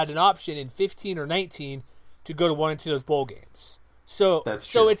BYU had an option in 15 or 19 to go to 1 and 2 of those bowl games. So that's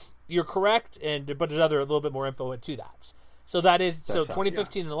true. So you're correct, but there's a little bit more info into that. So that is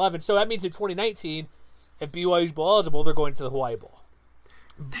 2015 and 11. So that means in 2019, if BYU's bowl eligible, they're going to the Hawaii Bowl.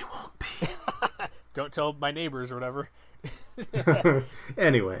 They won't be. Don't tell my neighbors or whatever.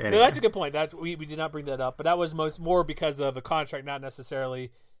 Anyway. No, that's a good point. We did not bring that up, but that was more because of a contract, not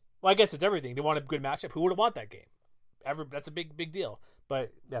necessarily. Well, I guess it's everything. They want a good matchup. Who would have want that game? That's a big deal.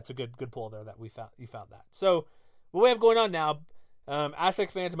 But that's a good pull there that you found that. So what we have going on now,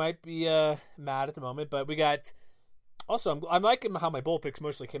 Aztec fans might be mad at the moment, but we got. Also, I'm liking how my bowl picks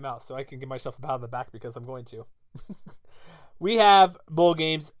mostly came out, so I can give myself a pat on the back because I'm going to. We have bowl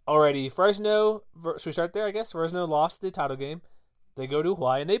games already. Fresno, should we start there, I guess? Fresno lost the title game. They go to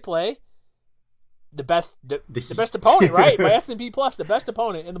Hawaii, and they play the best opponent, right? By S&P Plus, the best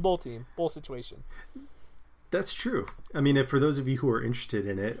opponent in the bowl situation. That's true. I mean, for those of you who are interested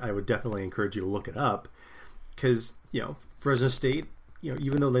in it, I would definitely encourage you to look it up because, Fresno State,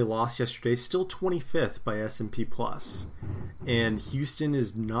 even though they lost yesterday, still 25th by S&P Plus, and Houston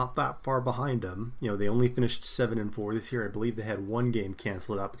is not that far behind them. They only finished 7-4 this year. I believe they had 1 game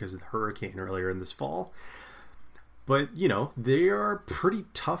canceled out because of the hurricane earlier in this fall. But they are a pretty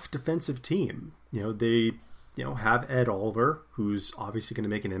tough defensive team. They have Ed Oliver, who's obviously going to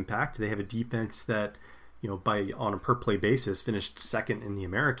make an impact. They have a defense that on a per play basis finished 2nd in the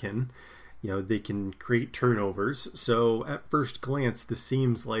American. They can create turnovers. So at first glance, this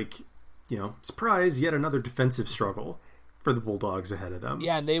seems like, surprise, yet another defensive struggle for the Bulldogs ahead of them.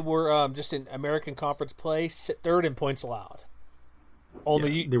 Yeah, and they were just in American Conference play, 3rd in points allowed.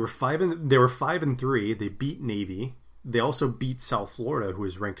 They were 5-3. They beat Navy. They also beat South Florida, who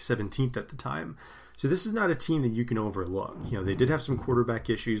was ranked 17th at the time. So this is not a team that you can overlook. They did have some quarterback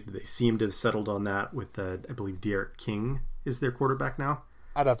issues, but they seem to have settled on that with, I believe, Derek King is their quarterback now.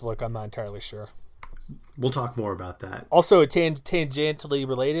 I'd have to look. I'm not entirely sure. we'll talk more about that. Also, tangentially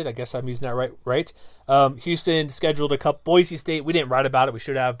related, I guess I'm using that right. Houston scheduled a couple. Boise State, we didn't write about it. We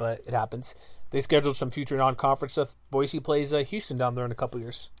should have, but it happens. They scheduled some future non-conference stuff. Boise plays Houston down there in a couple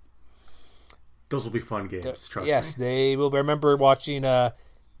years. Those will be fun games, trust me. Yes, they will. Remember watching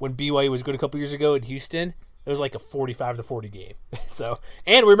when BYU was good a couple years ago in Houston. It was like a 45-40 game.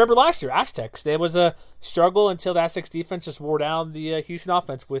 And we remember last year, Aztecs. There was a struggle until the Aztecs defense just wore down the Houston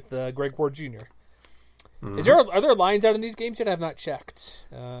offense with Greg Ward Jr. Mm-hmm. Are there lines out in these games yet? I have not checked.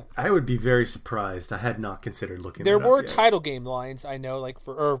 I would be very surprised. I had not considered looking. There were title game lines, I know,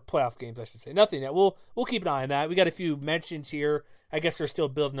 or playoff games, I should say. Nothing yet. We'll keep an eye on that. We got a few mentions here. I guess they're still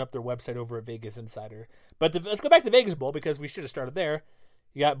building up their website over at Vegas Insider. But let's go back to the Vegas Bowl because we should have started there.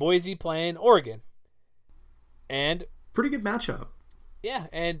 You got Boise playing Oregon, and pretty good matchup. Yeah,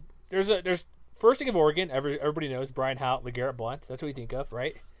 and there's first thing of Oregon. Everybody knows Brian Hout, LeGarrette Blount. That's what we think of,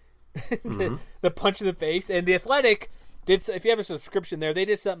 right? Mm-hmm. the punch in the face. And the Athletic did. If you have a subscription there, they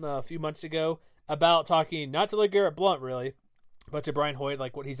did something a few months ago about talking not to LeGarrette Blount really, but to Brian Hoyt,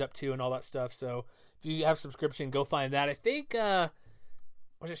 like what he's up to and all that stuff. So if you have a subscription, go find that. I think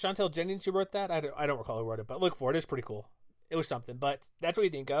was it Chantel Jennings who wrote that? I don't recall who wrote it, but look for it. It's pretty cool. It was something, but that's what you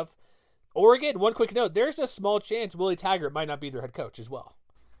think of. Oregon, one quick note, there's a small chance Willie Taggart might not be their head coach as well.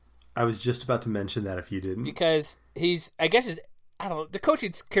 I was just about to mention that if you didn't. Because I don't know, the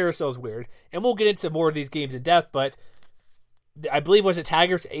coaching carousel is weird, and we'll get into more of these games in depth, but I believe, was it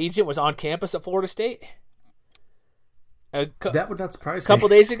Taggart's agent was on campus at Florida State? That would not surprise me. A couple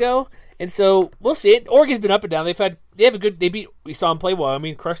days ago, and so we'll see it. Oregon's been up and down. We saw them play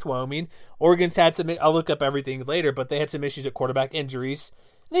Wyoming, crushed Wyoming. Oregon's had some, I'll look up everything later, but they had some issues at quarterback, injuries,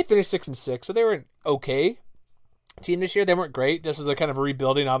 and they finished 6-6, so they were an okay team this year. They weren't great. This was a kind of a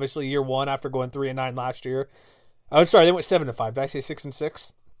rebuilding, obviously, year one after going 3-9 last year. Oh, sorry, they went 7-5. Did I say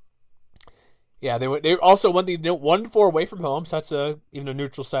 6-6? Yeah, they also 1-4 away from home, so that's even a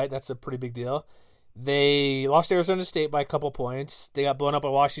neutral site. That's a pretty big deal. They lost Arizona State by a couple points. They got blown up by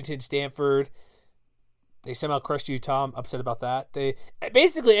Washington, Stanford. They somehow crushed Utah. I'm upset about that. They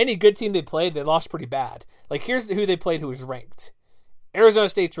basically any good team they played, they lost pretty bad. Like here's who they played who was ranked. Arizona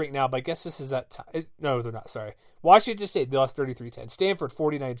State's ranked now, but I guess this is that time. No, they're not. Sorry. Washington State, they lost 33-10. Stanford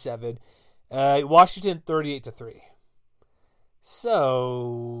 49-7. Washington 38-3.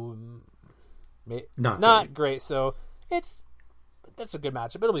 So not great. So that's a good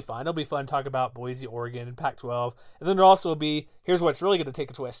matchup. It'll be fun. It'll be fun to talk about Boise, Oregon, and Pac-12. And then there'll also be, here's what's really going to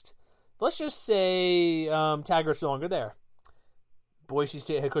take a twist. Let's just say Taggart's no longer there. Boise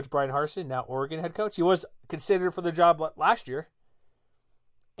State head coach Brian Harsin, now Oregon head coach. He was considered for the job last year.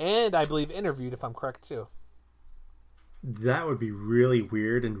 And I believe interviewed, if I'm correct, too. That would be really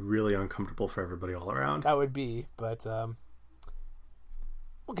weird and really uncomfortable for everybody all around. That would be, but we'll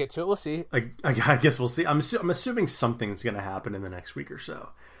get to it. We'll see. I guess we'll see. I'm assuming something's going to happen in the next week or so.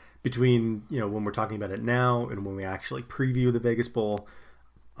 Between, when we're talking about it now and when we actually preview the Vegas Bowl,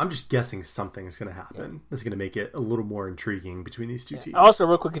 I'm just guessing something's going to happen. Yeah. That's going to make it a little more intriguing between these two teams. Also,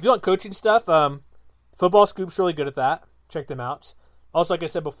 real quick, if you want coaching stuff, Football Scoop's really good at that. Check them out. Also, like I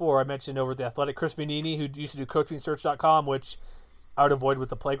said before, I mentioned over at The Athletic, Chris Vanini, who used to do coachingsearch.com, which I would avoid with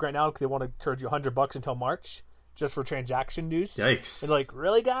the plague right now because they want to charge you $100 until March just for transaction news. Yikes. And like,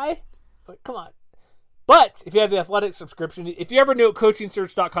 really, guy? Like, come on. But if you have the Athletic subscription, if you ever knew what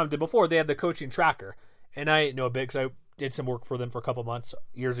coachingsearch.com did before, they have the coaching tracker. And I know a bit because I did some work for them for a couple months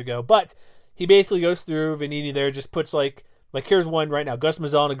years ago. But he basically goes through, Vanini there just puts like here's one right now. Gus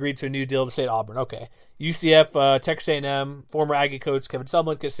Malzahn agreed to a new deal to stay at Auburn. Okay. UCF, Texas A&M, former Aggie coach Kevin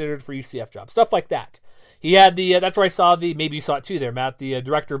Sumlin considered for UCF job. Stuff like that. He had that's where I saw maybe you saw it too there, Matt, the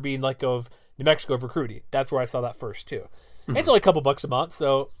director being let go of New Mexico of recruiting. That's where I saw that first too. Mm-hmm. It's only a couple bucks a month,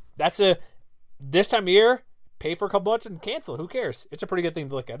 so that's this time of year, pay for a couple months and cancel. Who cares? It's a pretty good thing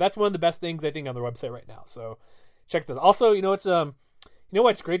to look at. That's one of the best things I think on their website right now. So check that. Also, it's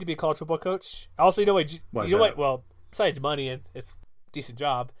it's great to be a college football coach. Also, what? Well, besides money and it's a decent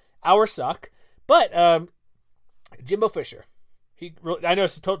job, hours suck. But Jimbo Fisher, I know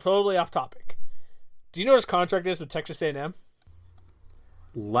it's totally off topic. Do you know what his contract is with Texas A&M?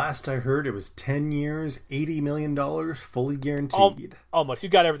 Last I heard, it was 10 years, $80 million, fully guaranteed. Almost. You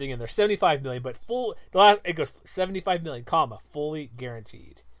got everything in there. $75 million, but it goes $75 million, fully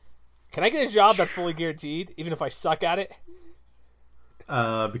guaranteed. Can I get a job that's fully guaranteed, even if I suck at it?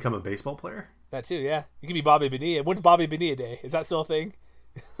 Become a baseball player? That too, yeah. You can be Bobby Bonilla. When's Bobby Bonilla Day? Is that still a thing?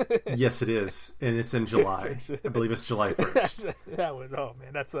 Yes, it is, and it's in July. I believe it's July 1st. That would, oh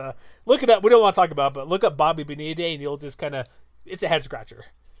man, that's look it up. We don't want to talk about it, but look up Bobby Bonilla Day, and you'll just kind of, it's a head scratcher.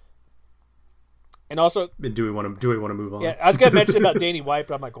 And also, do we want to move on? Yeah, I was going to mention about Danny White,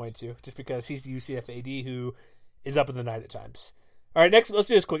 but I'm not going to, just because he's the UCF AD who is up in the night at times. All right, next, let's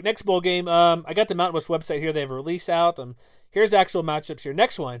do this quick. Next bowl game. I got the Mountain West website here. They have a release out. Here's the actual matchups here.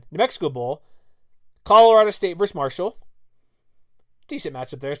 Next one, New Mexico Bowl, Colorado State versus Marshall. Decent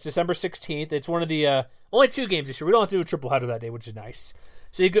matchup there. It's December 16th. It's one of the only 2 games this year. We don't have to do a triple header that day, which is nice.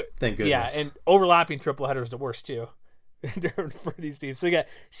 So you go, thank goodness. Yeah, and overlapping triple header is the worst too for these teams. So you got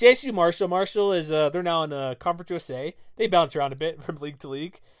CSU Marshall. Marshall is they're now in Conference USA. They bounce around a bit from league to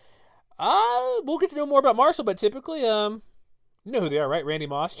league. We'll get to know more about Marshall, but typically, you know who they are, right? Randy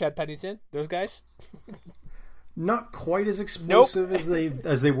Moss, Chad Pennington, those guys. Not quite as explosive Nope.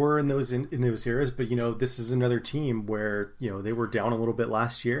 as they were in those eras, but this is another team where they were down a little bit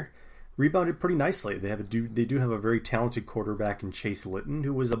last year, rebounded pretty nicely. They do have a very talented quarterback in Chase Litton,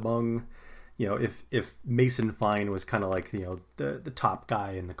 who was among, if Mason Fine was kind of like the top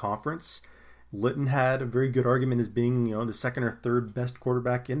guy in the conference, Litton had a very good argument as being the second or third best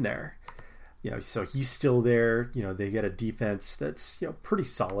quarterback in there. So he's still there. They get a defense that's pretty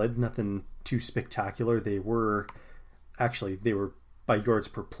solid, nothing too spectacular. They were by yards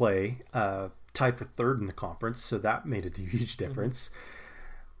per play tied for third in the conference, so that made a huge difference. Mm-hmm.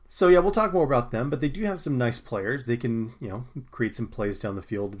 So yeah, we'll talk more about them, but they do have some nice players. They can create some plays down the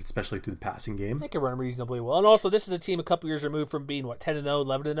field, especially through the passing game. They can run reasonably well, and also this is a team a couple years removed from being 10-0,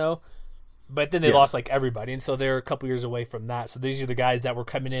 11-0, but then they lost like everybody, and so they're a couple years away from that. So these are the guys that were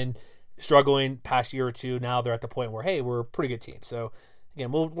coming in struggling past year or two. Now they're at the point where, hey, we're a pretty good team. So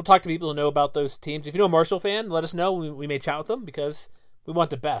again, we'll talk to people who know about those teams. If you know a Marshall fan, let us know. We may chat with them because we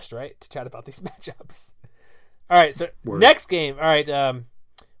want the best, right, to chat about these matchups. All right, so next game. All right,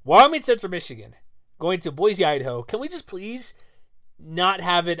 Wyoming Central Michigan going to Boise, Idaho. Can we just please not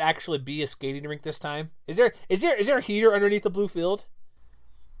have it actually be a skating rink this time? Is there a heater underneath the blue field?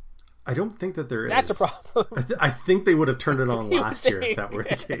 I don't think that there is. That's a problem. I think they would have turned it on last year if that were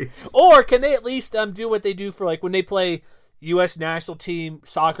the case. Or can they at least do what they do for like when they play U.S. national team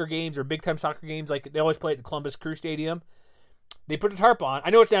soccer games or big time soccer games? Like they always play at the Columbus Crew Stadium. They put the tarp on.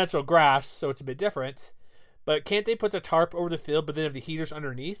 I know it's natural grass, so it's a bit different. But can't they put the tarp over the field, but then have the heaters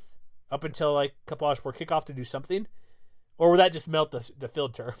underneath up until like a couple hours before kickoff to do something? Or would that just melt the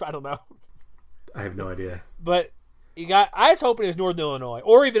field turf? I don't know. I have no idea. But I was hoping it was Northern Illinois,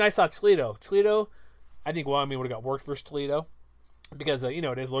 or even I saw Toledo. Toledo, I think Wyoming would have got worked versus Toledo because it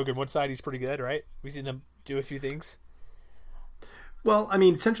is Logan Woodside. He's pretty good, right? We've seen him do a few things. Well, I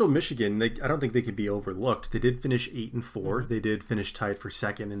mean, Central Michigan, I don't think they could be overlooked. They did finish 8-4. Mm-hmm. They did finish tied for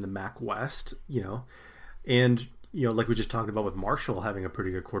second in the MAC West. And like we just talked about with Marshall having a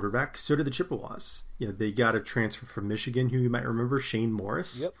pretty good quarterback, so did the Chippewas. They got a transfer from Michigan, who you might remember, Shane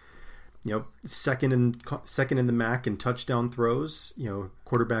Morris. Yep. Second in the MAC in touchdown throws.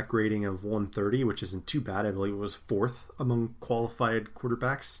 Quarterback rating of 130, which isn't too bad. I believe it was fourth among qualified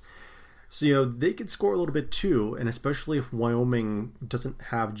quarterbacks. So they could score a little bit too, and especially if Wyoming doesn't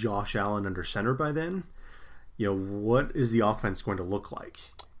have Josh Allen under center by then, what is the offense going to look like?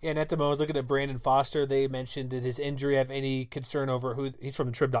 Yeah, and at the moment, looking at Brandon Foster, they mentioned did his injury have any concern over who he's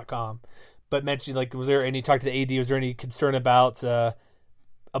from Trib.com, but mentioned was there any talk to the AD? Was there any concern about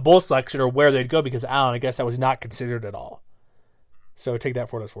a bowl selection or where they'd go because of Allen? I guess that was not considered at all. So take that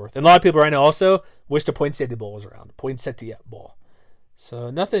for what it's worth. And a lot of people right now also wish the Poinsettia Bowl was around. Poinsettia Bowl. So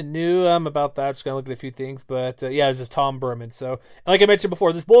nothing new about that. Just going to look at a few things. But this is Tom Berman. So like I mentioned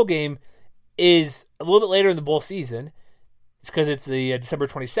before, this bowl game is a little bit later in the bowl season. It's because it's the December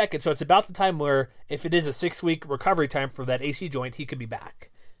 22nd. So it's about the time where if it is a 6-week recovery time for that AC joint, he could be back.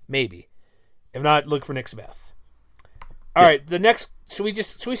 Maybe. If not, look for Nick Smith. All right, the next... Should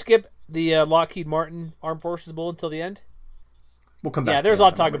we skip the Lockheed Martin Armed Forces Bowl until the end? We'll come back. Yeah, there's a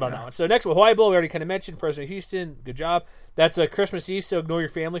lot to talk about now. So next, Hawaii Bowl, we already kind of mentioned. Fresno, Houston, good job. That's Christmas Eve, so ignore your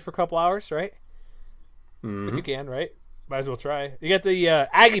family for a couple hours, right? Mm-hmm. If you can, right? Might as well try. You got the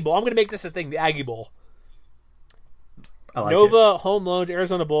Aggie Bowl. I'm going to make this a thing, the Aggie Bowl. I like Nova, home loans,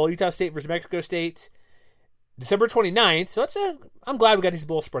 Arizona Bowl, Utah State versus Mexico State. December 29th. So I'm glad we got these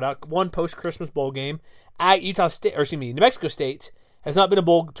bowls spread out. One post-Christmas bowl game at New Mexico State has not been a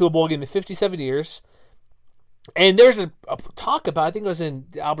bowl game in 57 years. And there's a talk about, I think it was in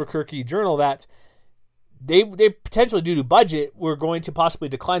the Albuquerque Journal, that they potentially, due to budget, were going to possibly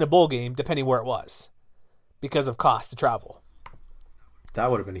decline a bowl game depending where it was because of cost to travel. That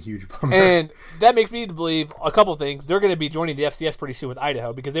would have been a huge bummer. And that makes me believe a couple things. They're going to be joining the FCS pretty soon with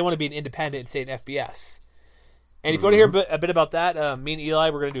Idaho because they want to be an independent and stay in FBS. And if you want to hear a bit about that, me and Eli,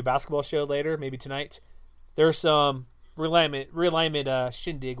 we're going to do a basketball show later, maybe tonight. There's some realignment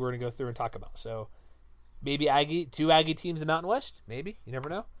shindig we're going to go through and talk about. So maybe two Aggie teams in the Mountain West. Maybe. You never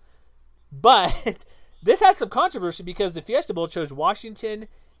know. But this had some controversy because the Fiesta Bowl chose Washington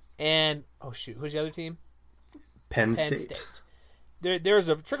and who's the other team? Penn State. There's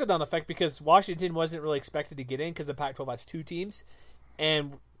a trickle-down effect because Washington wasn't really expected to get in because the Pac-12 has 2 teams.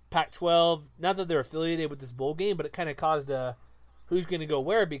 And Pac-12, not that they're affiliated with this bowl game, but it kind of caused a who's going to go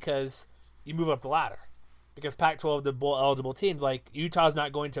where because you move up the ladder. Because Pac-12, the bowl-eligible teams, like Utah's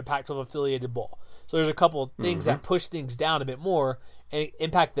not going to a Pac-12 affiliated bowl. So there's a couple things that push things down a bit more and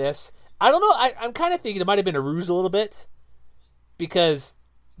impact this. I don't know. I'm kind of thinking it might have been a ruse a little bit because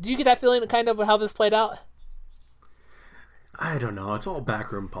do you get that feeling kind of how this played out? I don't know. It's all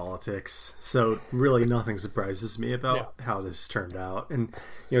backroom politics. So really nothing surprises me about how this turned out. And,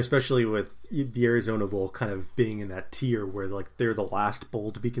 especially with the Arizona Bowl kind of being in that tier where like they're the last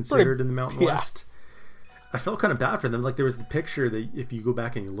bowl to be considered in the Mountain West. I felt kind of bad for them. Like there was the picture that if you go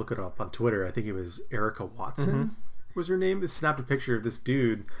back and you look it up on Twitter, I think it was Erica Watson was her name. It snapped a picture of this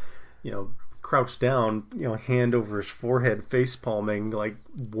dude, crouched down, hand over his forehead, face palming, like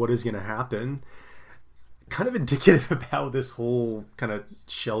what is going to happen? Kind of indicative of how this whole kind of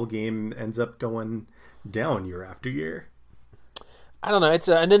shell game ends up going down year after year. I don't know. It's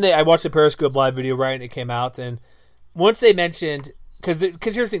and then I watched the Periscope live video right and it came out, and once they mentioned because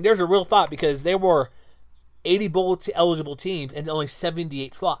here's the thing, there's a real thought because there were 80 bowl eligible teams and only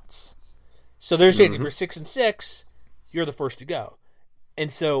 78 slots, so they're saying if you're 6 and 6, you're the first to go. And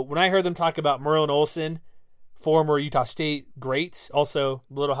so when I heard them talk about Merlin Olsen, former Utah State great, also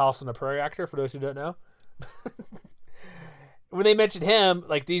Little House on the Prairie actor for those who don't know. When they mentioned him,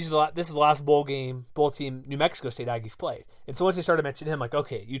 like this is the last bowl team New Mexico State Aggies played. And so once they started mentioning him, like,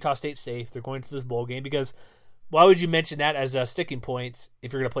 okay, Utah State's safe. They're going to this bowl game because why would you mention that as a sticking point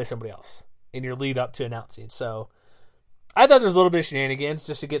if you're going to play somebody else in your lead up to announcing? So I thought there was a little bit of shenanigans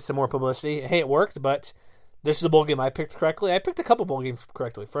just to get some more publicity. Hey, it worked, but this is a bowl game I picked correctly. I picked a couple bowl games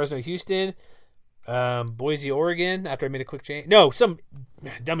correctly. Fresno, Houston, Boise, Oregon, after I made a quick change. No, some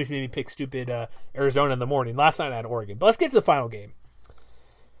dummies made me pick stupid Arizona in the morning. Last night I had Oregon. But let's get to the final game.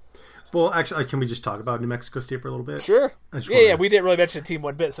 Well, actually, can we just talk about New Mexico State for a little bit? Sure. Yeah, we didn't really mention the team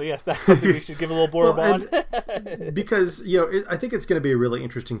one bit, so yes, that's something we should give a little blurb on. Because, I think it's going to be a really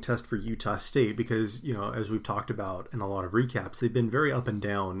interesting test for Utah State because, as we've talked about in a lot of recaps, they've been very up and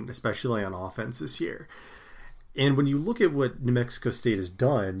down, especially on offense this year. And when you look at what New Mexico State has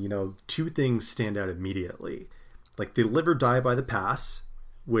done, 2 things stand out immediately. Like they live or die by the pass,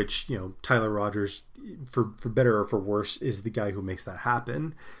 which, Tyler Rogers, for better or for worse, is the guy who makes that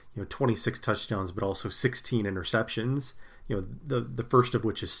happen. 26 touchdowns, but also 16 interceptions. The first of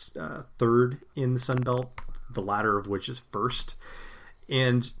which is third in the Sun Belt, the latter of which is first.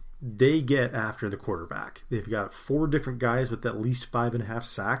 And they get after the quarterback. They've got 4 different guys with at least 5.5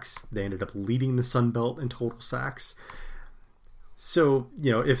 sacks. They ended up leading the Sun Belt in total sacks. So,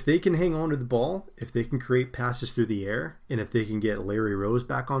 if they can hang on to the ball, if they can create passes through the air, and if they can get Larry Rose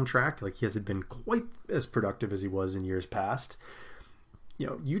back on track, like he hasn't been quite as productive as he was in years past,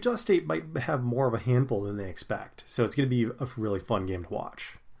 Utah State might have more of a handful than they expect. So it's going to be a really fun game to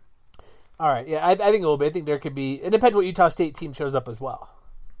watch. All right. Yeah, I think it will be. I think there could be... It depends what Utah State team shows up as well.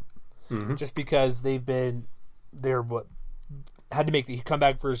 Just because had to make the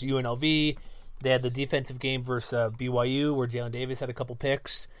comeback versus UNLV. They had the defensive game versus BYU where Jalen Davis had a couple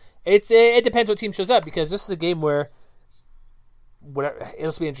picks. It depends what team shows up because this is a game where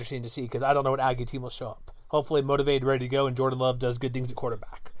it'll be interesting to see because I don't know what Aggie team will show up. Hopefully motivated, ready to go, and Jordan Love does good things at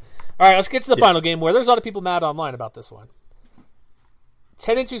quarterback. All right, let's get to the final game where there's a lot of people mad online about this one.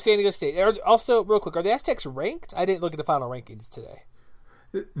 10-2 San Diego State. Also, real quick, are the Aztecs ranked? I didn't look at the final rankings today.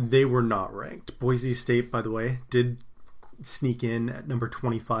 They were not ranked. Boise State, by the way, did sneak in at number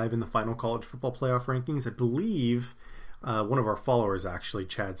 25 in the final college football playoff rankings. I believe one of our followers, actually,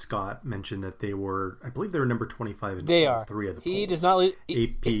 Chad Scott, mentioned that they were number 25 in they are. 3 of the he polls. Does not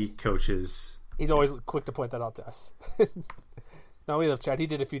AP coaches. He's always quick to point that out to us. No, we love Chad. He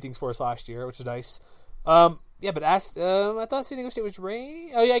did a few things for us last year, which is nice. Yeah, but I thought San Diego State was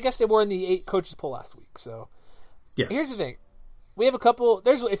ranked. Oh, yeah, I guess they were in the 8 coaches poll last week. So, yes. Here's the thing. We have a couple.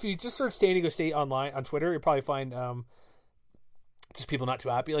 If you just search San Diego State online on Twitter, you'll probably find just people not too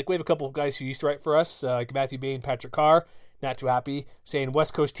happy. Like we have a couple of guys who used to write for us, like Matthew Bain, Patrick Carr, not too happy, saying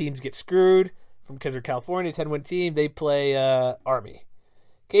West Coast teams get screwed because they're California 10-win team. They play Army.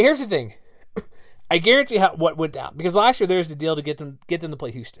 Okay, here's the thing. I guarantee what went down because last year there was the deal to get them to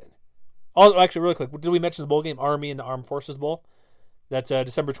play Houston. Oh, actually, really quick, did we mention the bowl game, Army and the Armed Forces Bowl? That's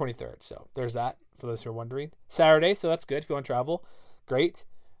December 23rd. So there's that for those who are wondering. Saturday, so that's good if you want to travel. Great.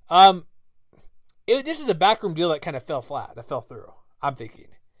 This is a backroom deal that kind of fell flat. That fell through. I'm thinking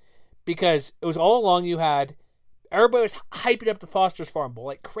because it was all along you had everybody was hyping up the Foster's Farm Bowl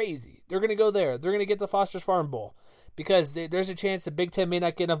like crazy. They're going to go there. They're going to get the Foster's Farm Bowl because there's a chance the Big Ten may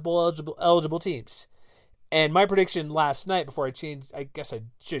not get enough bowl eligible teams. And my prediction last night before I changed, I guess I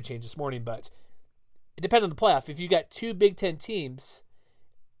should change this morning, but it depends on the playoff. If you got 2 Big Ten teams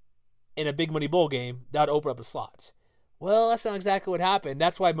in a big money bowl game, that would open up a slot. Well, that's not exactly what happened.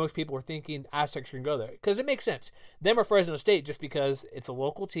 That's why most people were thinking Aztecs are going to go there. Because it makes sense. Them or Fresno State, just because it's a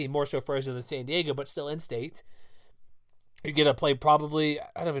local team, more so Fresno than San Diego, but still in-state. You're going to play probably, I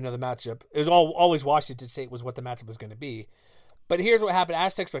don't even know the matchup. It was always Washington State was what the matchup was going to be. But here's what happened.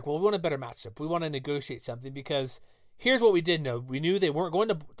 Aztecs were like, well, we want a better matchup. We want to negotiate something because here's what we did know. We knew they weren't going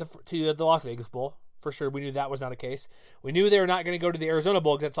to the Las Vegas Bowl. For sure, we knew that was not a case. We knew they were not going to go to the Arizona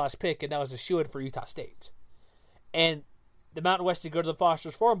Bowl because that's last pick, and that was a shoo-in for Utah State. And the Mountain West to go to the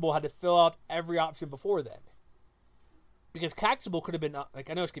Foster's Farm Bowl had to fill out every option before then. Because Cactus Bowl could have been,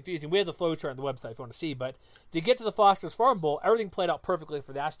 like, I know it's confusing. We have the flow chart on the website if you want to see, but to get to the Foster's Farm Bowl, everything played out perfectly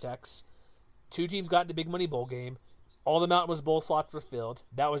for the Aztecs. 2 teams got in the big money bowl game. All the Mountain West Bowl slots were filled.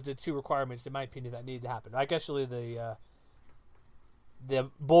 That was the 2 requirements, in my opinion, that needed to happen. I guess really the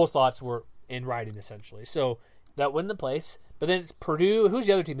bowl slots were in writing, essentially. So that went into place. But then it's Purdue. Who's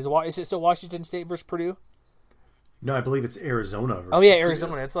the other team? Is it still Washington State versus Purdue? No, I believe it's Arizona. Oh, yeah,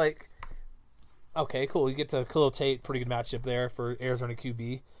 Arizona. It's like, okay, cool. You get to Khalil Tate. Pretty good matchup there for Arizona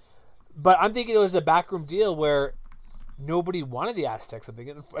QB. But I'm thinking it was a backroom deal where nobody wanted the Aztecs. I'm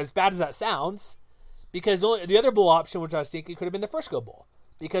thinking, as bad as that sounds, because the other bowl option, which I was thinking, could have been the Frisco Bowl.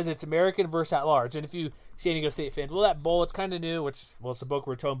 Because it's American versus at large. And if you San Diego State fans, well, that bowl, it's kind of new. It's the Boca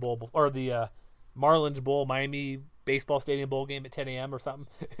Raton Bowl, or the Marlins Bowl, Miami Baseball Stadium Bowl game at 10 a.m. or something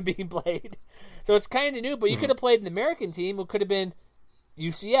being played. So it's kind of new, but you could have played an American team. It could have been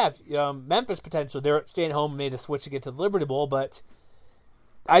UCF, Memphis potentially. They're staying home and made a switch to get to the Liberty Bowl, but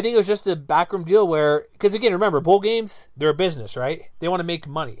I think it was just a backroom deal where, because again, remember, bowl games, they're a business, right? They want to make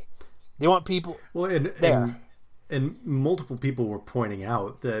money. They want people there. And multiple people were pointing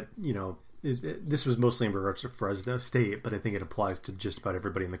out that, this was mostly in regards to Fresno State, but I think it applies to just about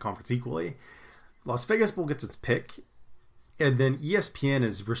everybody in the conference equally. Las Vegas Bowl gets its pick, and then ESPN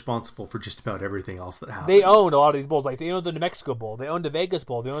is responsible for just about everything else that happens. They own a lot of these bowls. Like, they own the New Mexico Bowl. They own the Vegas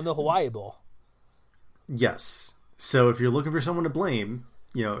Bowl. They own the Hawaii Bowl. Yes. So if you're looking for someone to blame,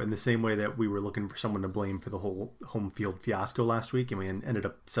 in the same way that we were looking for someone to blame for the whole home field fiasco last week, and we ended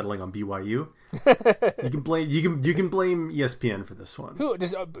up settling on BYU, you can blame ESPN for this one.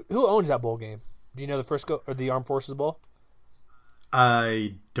 Who owns that bowl game? Do you know the Frisco or the Armed Forces Bowl?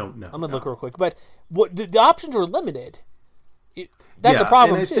 I don't know. I'm gonna look real quick, but the options were limited. That's a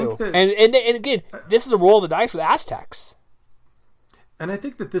problem too. And again, this is a roll of the dice for the Aztecs. And I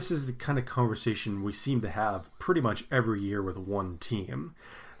think that this is the kind of conversation we seem to have pretty much every year with one team.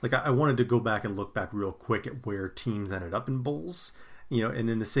 Like, I wanted to go back and look back real quick at where teams ended up in bowls. And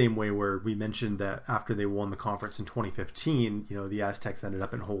in the same way where we mentioned that after they won the conference in 2015, the Aztecs ended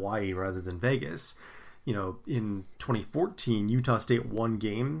up in Hawaii rather than Vegas. In 2014, Utah State won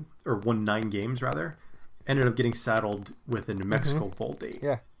 9 games, ended up getting saddled with a New Mexico bowl date.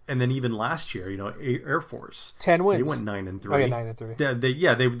 Yeah. And then even last year, Air Force, 10 wins. They went 9-3. Oh, yeah,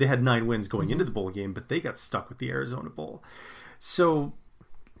 9-3. They had 9 wins going into the bowl game, but they got stuck with the Arizona Bowl. So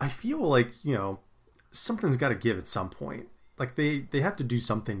I feel like, something's got to give at some point. Like, they have to do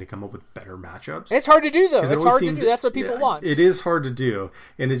something to come up with better matchups. It's hard to do, though. It's hard to do. That's what people want. It is hard to do.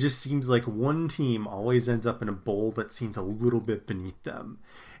 And it just seems like one team always ends up in a bowl that seems a little bit beneath them.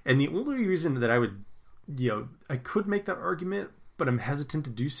 And the only reason that I would, I could make that argument, but I'm hesitant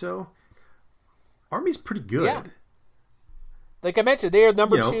to do so. Army's pretty good. Yeah. Like I mentioned, they are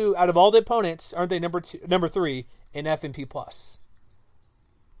number 2 out of all the opponents. Aren't they number 3 in F&P Plus?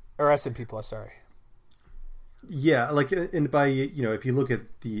 Or S&P Plus, sorry. Yeah, and by, if you look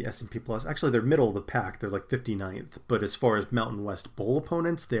at the S&P Plus, actually they're middle of the pack. They're like 59th. But as far as Mountain West Bowl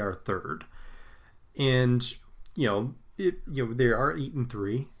opponents, they are 3rd. And, they are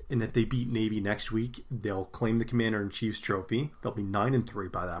 8-3. And if they beat Navy next week, they'll claim the Commander-in-Chief's trophy. They'll be 9-3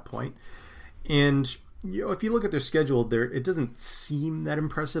 by that point. And, if you look at their schedule, it doesn't seem that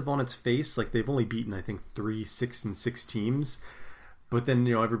impressive on its face. Like, they've only beaten, I think, 3 6-6 teams. But then,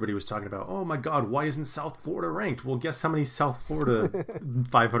 everybody was talking about, oh my God, why isn't South Florida ranked? Well, guess how many South Florida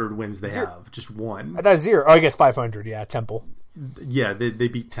 500 wins they have? Just 1. That's 0. Oh, I guess 500, yeah, Temple. Yeah, they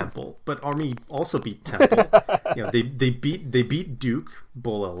beat Temple. But Army also beat Temple. They beat Duke,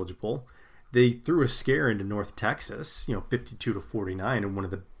 bowl eligible. They threw a scare into North Texas, 52-49, and one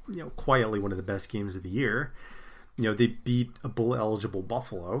of the, quietly one of the best games of the year. They beat a bowl eligible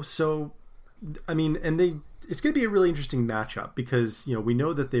Buffalo. So, I mean, and it's going to be a really interesting matchup because, we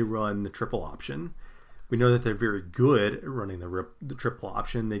know that they run the triple option, We know that they're very good at running the triple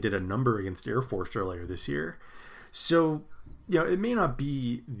option. They did a number against Air Force earlier this year. So, it may not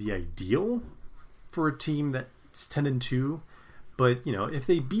be the ideal for a team that's 10-2, but, if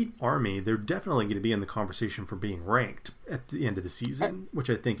they beat Army, they're definitely going to be in the conversation for being ranked at the end of the season, which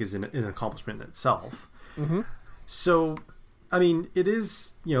I think is an accomplishment in itself. Mm-hmm. So, I mean, it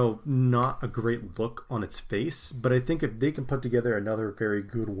is, not a great look on its face, but I think if they can put together another very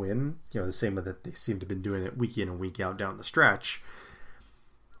good win, the same way that they seem to have been doing it week in and week out down the stretch,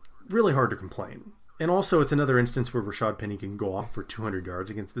 really hard to complain. And also, it's another instance where Rashad Penny can go off for 200 yards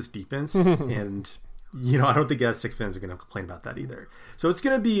against this defense, and, I don't think Aztec fans are going to complain about that either. So it's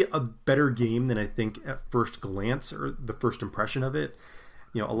going to be a better game than I think at first glance or the first impression of it.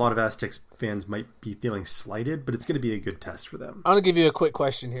 A lot of Aztecs fans might be feeling slighted, but it's going to be a good test for them. I'm going to give you a quick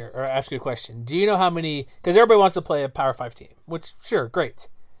question here, or ask you a question. Do you know how many, because everybody wants to play a Power 5 team, which, sure, great.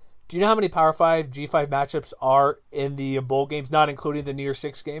 Do you know how many Power 5, G5 matchups are in the bowl games, not including the New Year's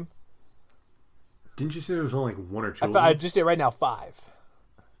 6 game? Didn't you say there was only like 1 or 2? I just did right now 5.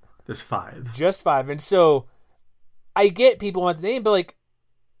 There's 5. Just 5. And so, I get people want the name, but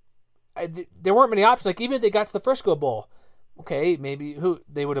there weren't many options. Even if they got to the Frisco Bowl, okay, maybe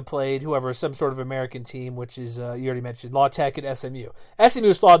they would have played whoever, some sort of American team, which is, you already mentioned, La Tech and SMU. SMU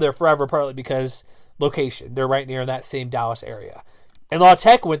was slawed there forever, partly because location. They're right near that same Dallas area. And La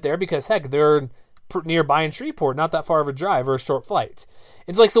Tech went there because, heck, they're nearby in Shreveport, not that far of a drive or a short flight.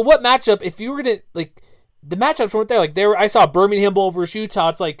 It's so what matchup, if you were going to, the matchups weren't there. I saw Birmingham Bowl versus Utah.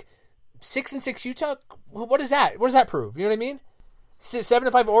 It's 6-6 Utah? What is that? What does that prove? You know what I mean?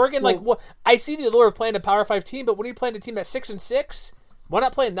 7-5 Oregon? Well, I see the allure of playing a Power 5 team, but when you're playing a team that's 6-6, why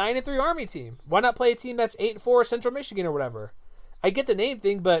not play a 9-3 Army team? Why not play a team that's 8-4 Central Michigan or whatever? I get the name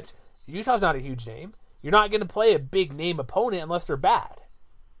thing, but Utah's not a huge name. You're not going to play a big name opponent unless they're bad.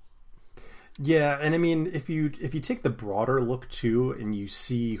 Yeah, and I mean, if you take the broader look too, and you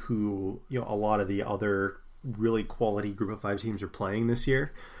see who a lot of the other really quality Group of 5 teams are playing this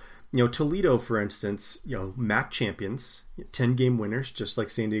year. Toledo, for instance, MAC champions, 10-game winners, just like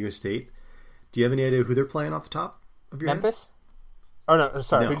San Diego State. Do you have any idea who they're playing off the top of your Memphis? Head? Oh, no,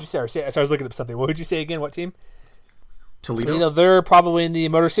 sorry. No. Who'd you say? So I was looking up something. What would you say again? What team? Toledo. They're probably in the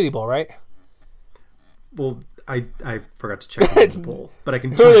Motor City Bowl, right? Well, I forgot to check the bowl, but I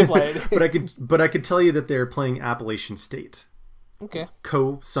can Who are they playing? but I could tell you that they're playing Appalachian State. Okay.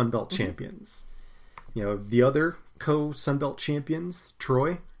 Co-Sunbelt champions. The other co-Sunbelt champions,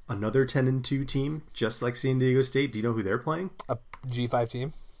 Troy, another 10-2 team, just like San Diego State. Do you know who they're playing? A G5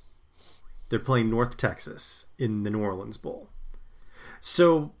 team. They're playing North Texas in the New Orleans Bowl.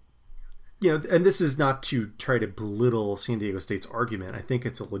 So, and this is not to try to belittle San Diego State's argument. I think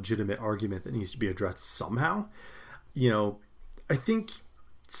it's a legitimate argument that needs to be addressed somehow. I think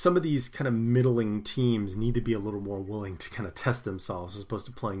some of these kind of middling teams need to be a little more willing to kind of test themselves as opposed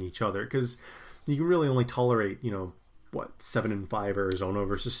to playing each other, because you can really only tolerate, 7-5 Arizona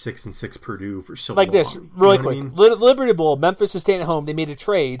versus 6-6 Purdue for so long. This, really quick. I mean? Liberty Bowl, Memphis is staying at home. They made a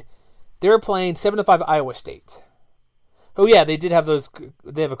trade. They were playing 7-5 Iowa State. Oh yeah, they did have those.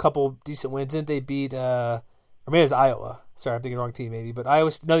 They have a couple decent wins. Didn't they beat? Or maybe it was Iowa. Sorry, I'm thinking the wrong team. Maybe, but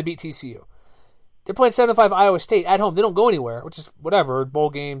they beat TCU. They're playing 7-5 Iowa State at home. They don't go anywhere, which is whatever. Bowl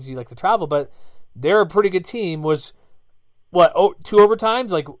games, you like to travel, but they're a pretty good team. Was 2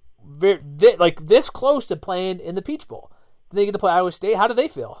 overtimes? This close to playing in the Peach Bowl. Then they get to play Iowa State. How do they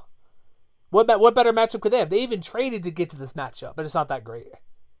feel? What better matchup could they have? They even traded to get to this matchup, but it's not that great.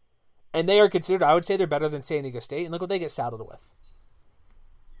 And they are considered, I would say, they're better than San Diego State. And look what they get saddled with.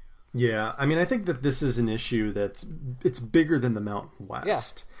 Yeah, I mean, I think that this is an issue it's bigger than the Mountain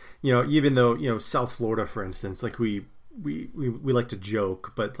West. Yeah. Even though South Florida, for instance, we like to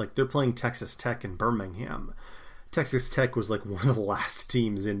joke, but they're playing Texas Tech in Birmingham. Texas Tech was one of the last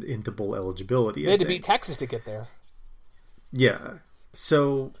teams into bowl eligibility. They had to beat Texas to get there. Yeah,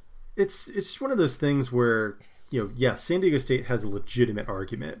 so it's one of those things where San Diego State has a legitimate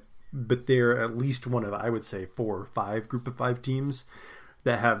argument, but they're at least one of, I would say, 4 or 5 Group of 5 teams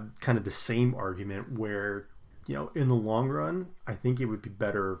that have kind of the same argument where, in the long run, I think it would be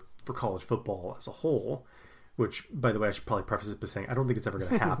better for college football as a whole, which, by the way, I should probably preface it by saying I don't think it's ever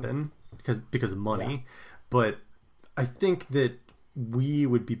going to happen because of money. Yeah. But I think that we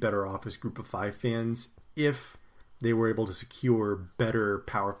would be better off as Group of 5 fans if they were able to secure better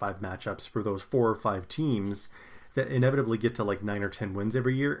Power 5 matchups for those 4 or 5 teams that inevitably get to 9 or 10 wins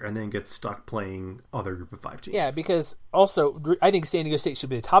every year and then get stuck playing other Group of 5 teams. Yeah, because also I think San Diego State should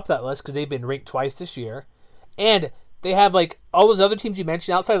be the top of that list because they've been ranked twice this year. And they have all those other teams you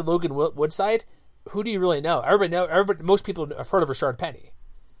mentioned outside of Logan Woodside. Who do you really know? Most people have heard of Rashard Penny.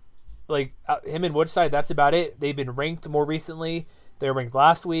 like him and Woodside, that's about it. They've been ranked more recently. They were ranked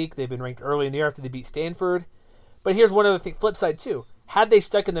last week. They've been ranked early in the year after they beat Stanford. But here's one other thing, flip side too. Had they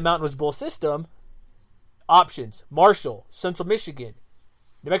stuck in the Mountain West Bowl system, options: Marshall, Central Michigan,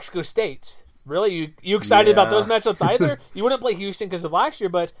 New Mexico State. Really, you excited about those matchups either? You wouldn't play Houston because of last year,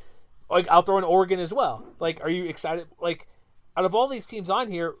 but like I'll throw in Oregon as well. Like, are you excited? Like, out of all these teams on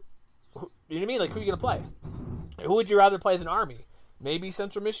here, you know what I mean? Like, who are you gonna play? Who would you rather play than Army? Maybe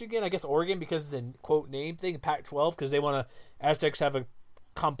Central Michigan. I guess Oregon because of the quote name thing. Pac-12 because they want to. Aztecs have a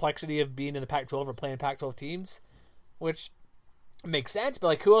complexity of being in the Pac-12 or playing Pac-12 teams, which makes sense. But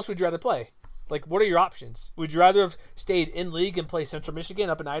like, who else would you rather play? Like, what are your options? Would you rather have stayed in league and play Central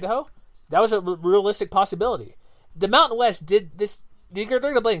Michigan up in Idaho? That was a realistic possibility. The Mountain West did this. They're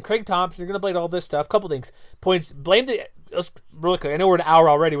going to blame Craig Thompson. They're going to blame all this stuff. Couple things. Points. Blame the. Really quick. I know we're an hour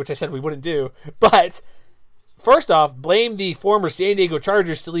already, which I said we wouldn't do. But first off, blame the former San Diego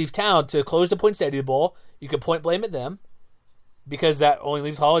Chargers to leave town to close the Poinsettia Bowl. You can point blame at them because that only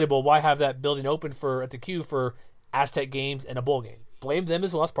leaves Holiday Bowl. Why have that building open at the queue for Aztec games and a bowl game? Blame them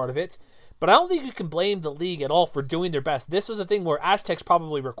as well as part of it. But I don't think you can blame the league at all for doing their best. This was a thing where Aztecs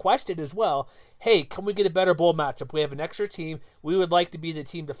probably requested as well, hey, can we get a better bowl matchup? We have an extra team. We would like to be the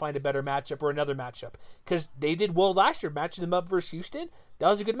team to find a better matchup or another matchup. Because they did well last year, matching them up versus Houston. That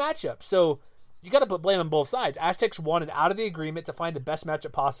was a good matchup. So you got to put blame on both sides. Aztecs wanted out of the agreement to find the best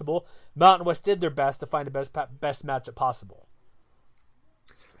matchup possible. Mountain West did their best to find the best matchup possible.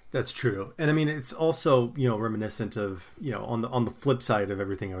 That's true. And I mean, it's also, reminiscent of, on the flip side of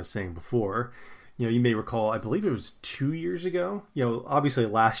everything I was saying before, you may recall, I believe it was 2 years ago, obviously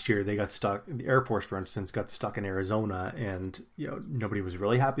last year they got stuck, the Air Force, for instance, got stuck in Arizona and, nobody was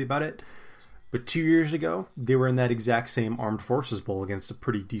really happy about it. But 2 years ago, they were in that exact same Armed Forces Bowl against a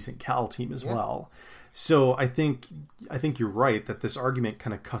pretty decent Cal team as well. So I think you're right that this argument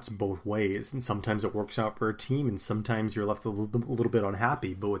kind of cuts both ways, and sometimes it works out for a team, and sometimes you're left a little bit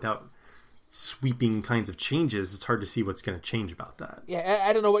unhappy. But without sweeping kinds of changes, it's hard to see what's going to change about that. Yeah,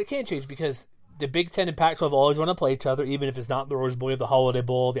 I don't know what can change because the Big Ten and Pac-12 always want to play each other, even if it's not the Rose Bowl, the Holiday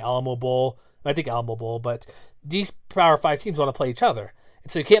Bowl, the Alamo Bowl. I think Alamo Bowl, but these Power 5 teams want to play each other.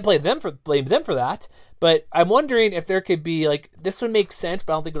 And so you can't blame them for that. But I'm wondering if there could be, like, this would make sense,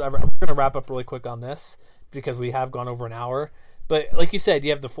 but I don't think it would ever. I'm going to wrap up really quick on this because we have gone over an hour. But like you said, you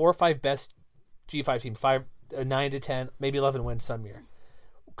have the 4 or 5 best G5 teams, 9 to 10, maybe 11 wins some year.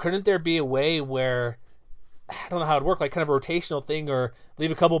 Couldn't there be a way where, I don't know how it'd work, like kind of a rotational thing or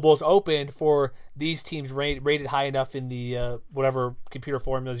leave a couple bowls open for these teams rated high enough in the whatever computer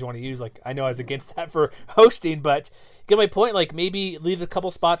formulas you want to use. Like, I know I was against that for hosting, but get my point. Like, maybe leave a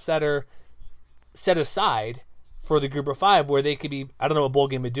couple spots that are set aside for the group of 5 where they could be, I don't know what bowl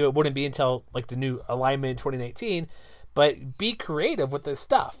game would do. It wouldn't be until like the new alignment in 2019, but be creative with this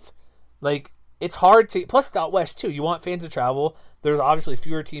stuff. Like, it's hard to, plus it's out west too. You want fans to travel. There's obviously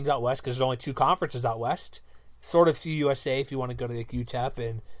fewer teams out west because there's only 2 conferences out west. Sort of CUSA if you want to go to like UTEP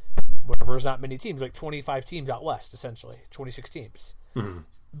and whatever. There's not many teams, like 25 teams out west, essentially 26 teams. Mm-hmm.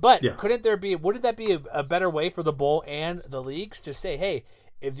 But wouldn't that be a better way for the bowl and the leagues to say, hey,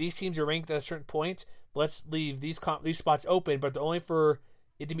 if these teams are ranked at a certain point, let's leave these spots open, but only for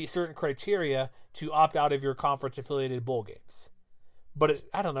it to meet certain criteria to opt out of your conference affiliated bowl games. But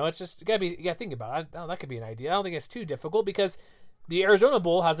I don't know. It's just you got to think about it. That could be an idea. I don't think it's too difficult because the Arizona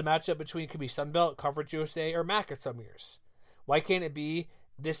Bowl has a matchup between, it could be Sun Belt, Conference USA, or MAC at some years. Why can't it be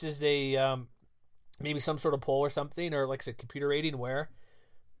this is maybe some sort of poll or something, or like I said, computer rating where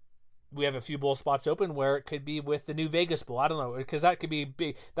we have a few bowl spots open where it could be with the new Vegas Bowl. I don't know, because that could be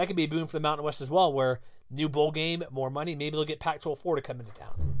big. That could be a boon for the Mountain West as well, where new bowl game, more money. Maybe they'll get Pac-12 to come into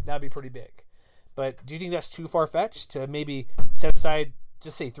town. That'd be pretty big. But do you think that's too far-fetched to maybe set aside,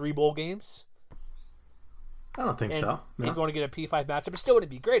 just say 3 bowl games? I don't think so. No. If you want to get a P5 matchup, it still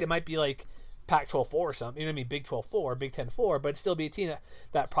wouldn't be great. It might be like Pac-12 4 or something. You know what I mean? Big 12 4, Big 10 4, but it'd still be a team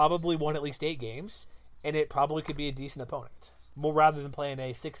that probably won at least 8 games, and it probably could be a decent opponent. More rather than playing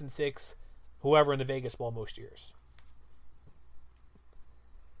a 6-6, whoever in the Vegas Bowl most years.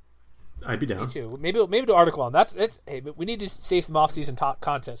 I'd be down. Me too. Maybe do an article on that. Hey, we need to save some off-season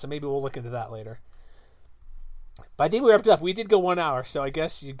content, so maybe we'll look into that later. But I think we wrapped it up. We did go 1 hour, so I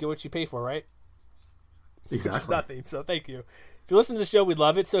guess you get what you pay for, right? Exactly. Which is nothing, so thank you. If you listen to the show, we'd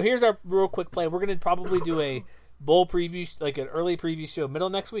love it. So here's our real quick plan. We're going to probably do a bowl preview, like an early preview show middle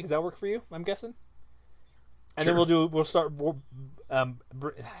of next week. Does that work for you, I'm guessing? And sure. Then we'll start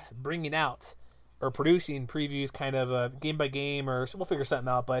bringing out or producing previews kind of game by game, or we'll figure something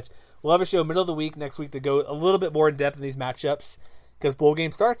out. But we'll have a show middle of the week next week to go a little bit more in depth in these matchups because bowl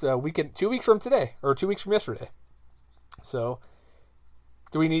game starts 2 weeks from today, or 2 weeks from yesterday. So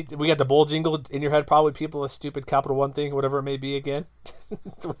We got the bowl jingle in your head, probably, people, a stupid Capital One thing, whatever it may be again.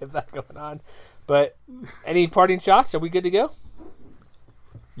 So we have that going on. But any parting shots? Are we good to go?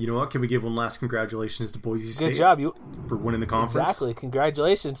 You know what? Can we give one last congratulations to Boise State? Good job. For winning the conference. Exactly.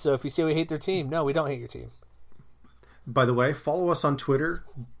 Congratulations. So if you say we hate their team, no, we don't hate your team. By the way, follow us on Twitter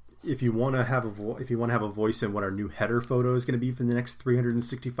if you want to have a voice in what our new header photo is going to be for the next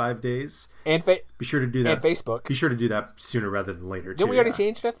 365 days. And be sure to do that. And Facebook. Be sure to do that sooner rather than later. Didn't we already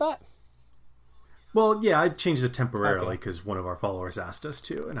change it, I thought? Well, yeah, I changed it temporarily because one of our followers asked us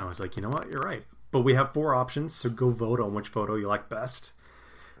to, and I was like, you know what, you're right. But we have 4 options, so go vote on which photo you like best,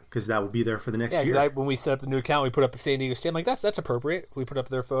 because that will be there for the next year. When we set up the new account, we put up a San Diego State. I'm like, that's appropriate. We put up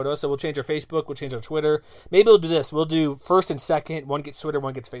their photo, so we'll change our Facebook, we'll change our Twitter. Maybe we'll do this. We'll do first and second. One gets Twitter,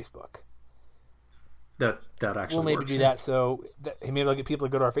 one gets Facebook. That actually we'll maybe works, do that, so maybe I'll get people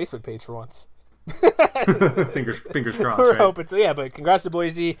to go to our Facebook page for once. fingers crossed. We're right? hoping so. Yeah, but congrats to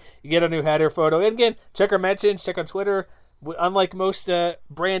Boise. You get a new header photo. And again, check our mentions, check on Twitter. Unlike most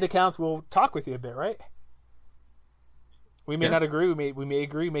brand accounts, we'll talk with you a bit, right? We may not agree. We may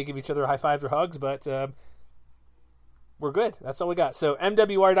agree. We may give each other high fives or hugs, but we're good. That's all we got. So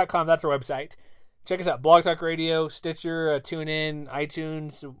MWR.com, that's our website. Check us out. Blog Talk Radio, Stitcher, TuneIn,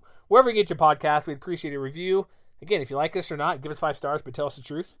 iTunes, wherever you get your podcast. We'd appreciate a review. Again, if you like us or not, give us 5 stars, but tell us the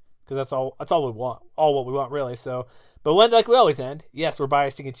truth. Because that's all we want. All what we want, really. So, but like we always end, yes, we're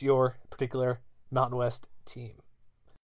biased against your particular Mountain West team.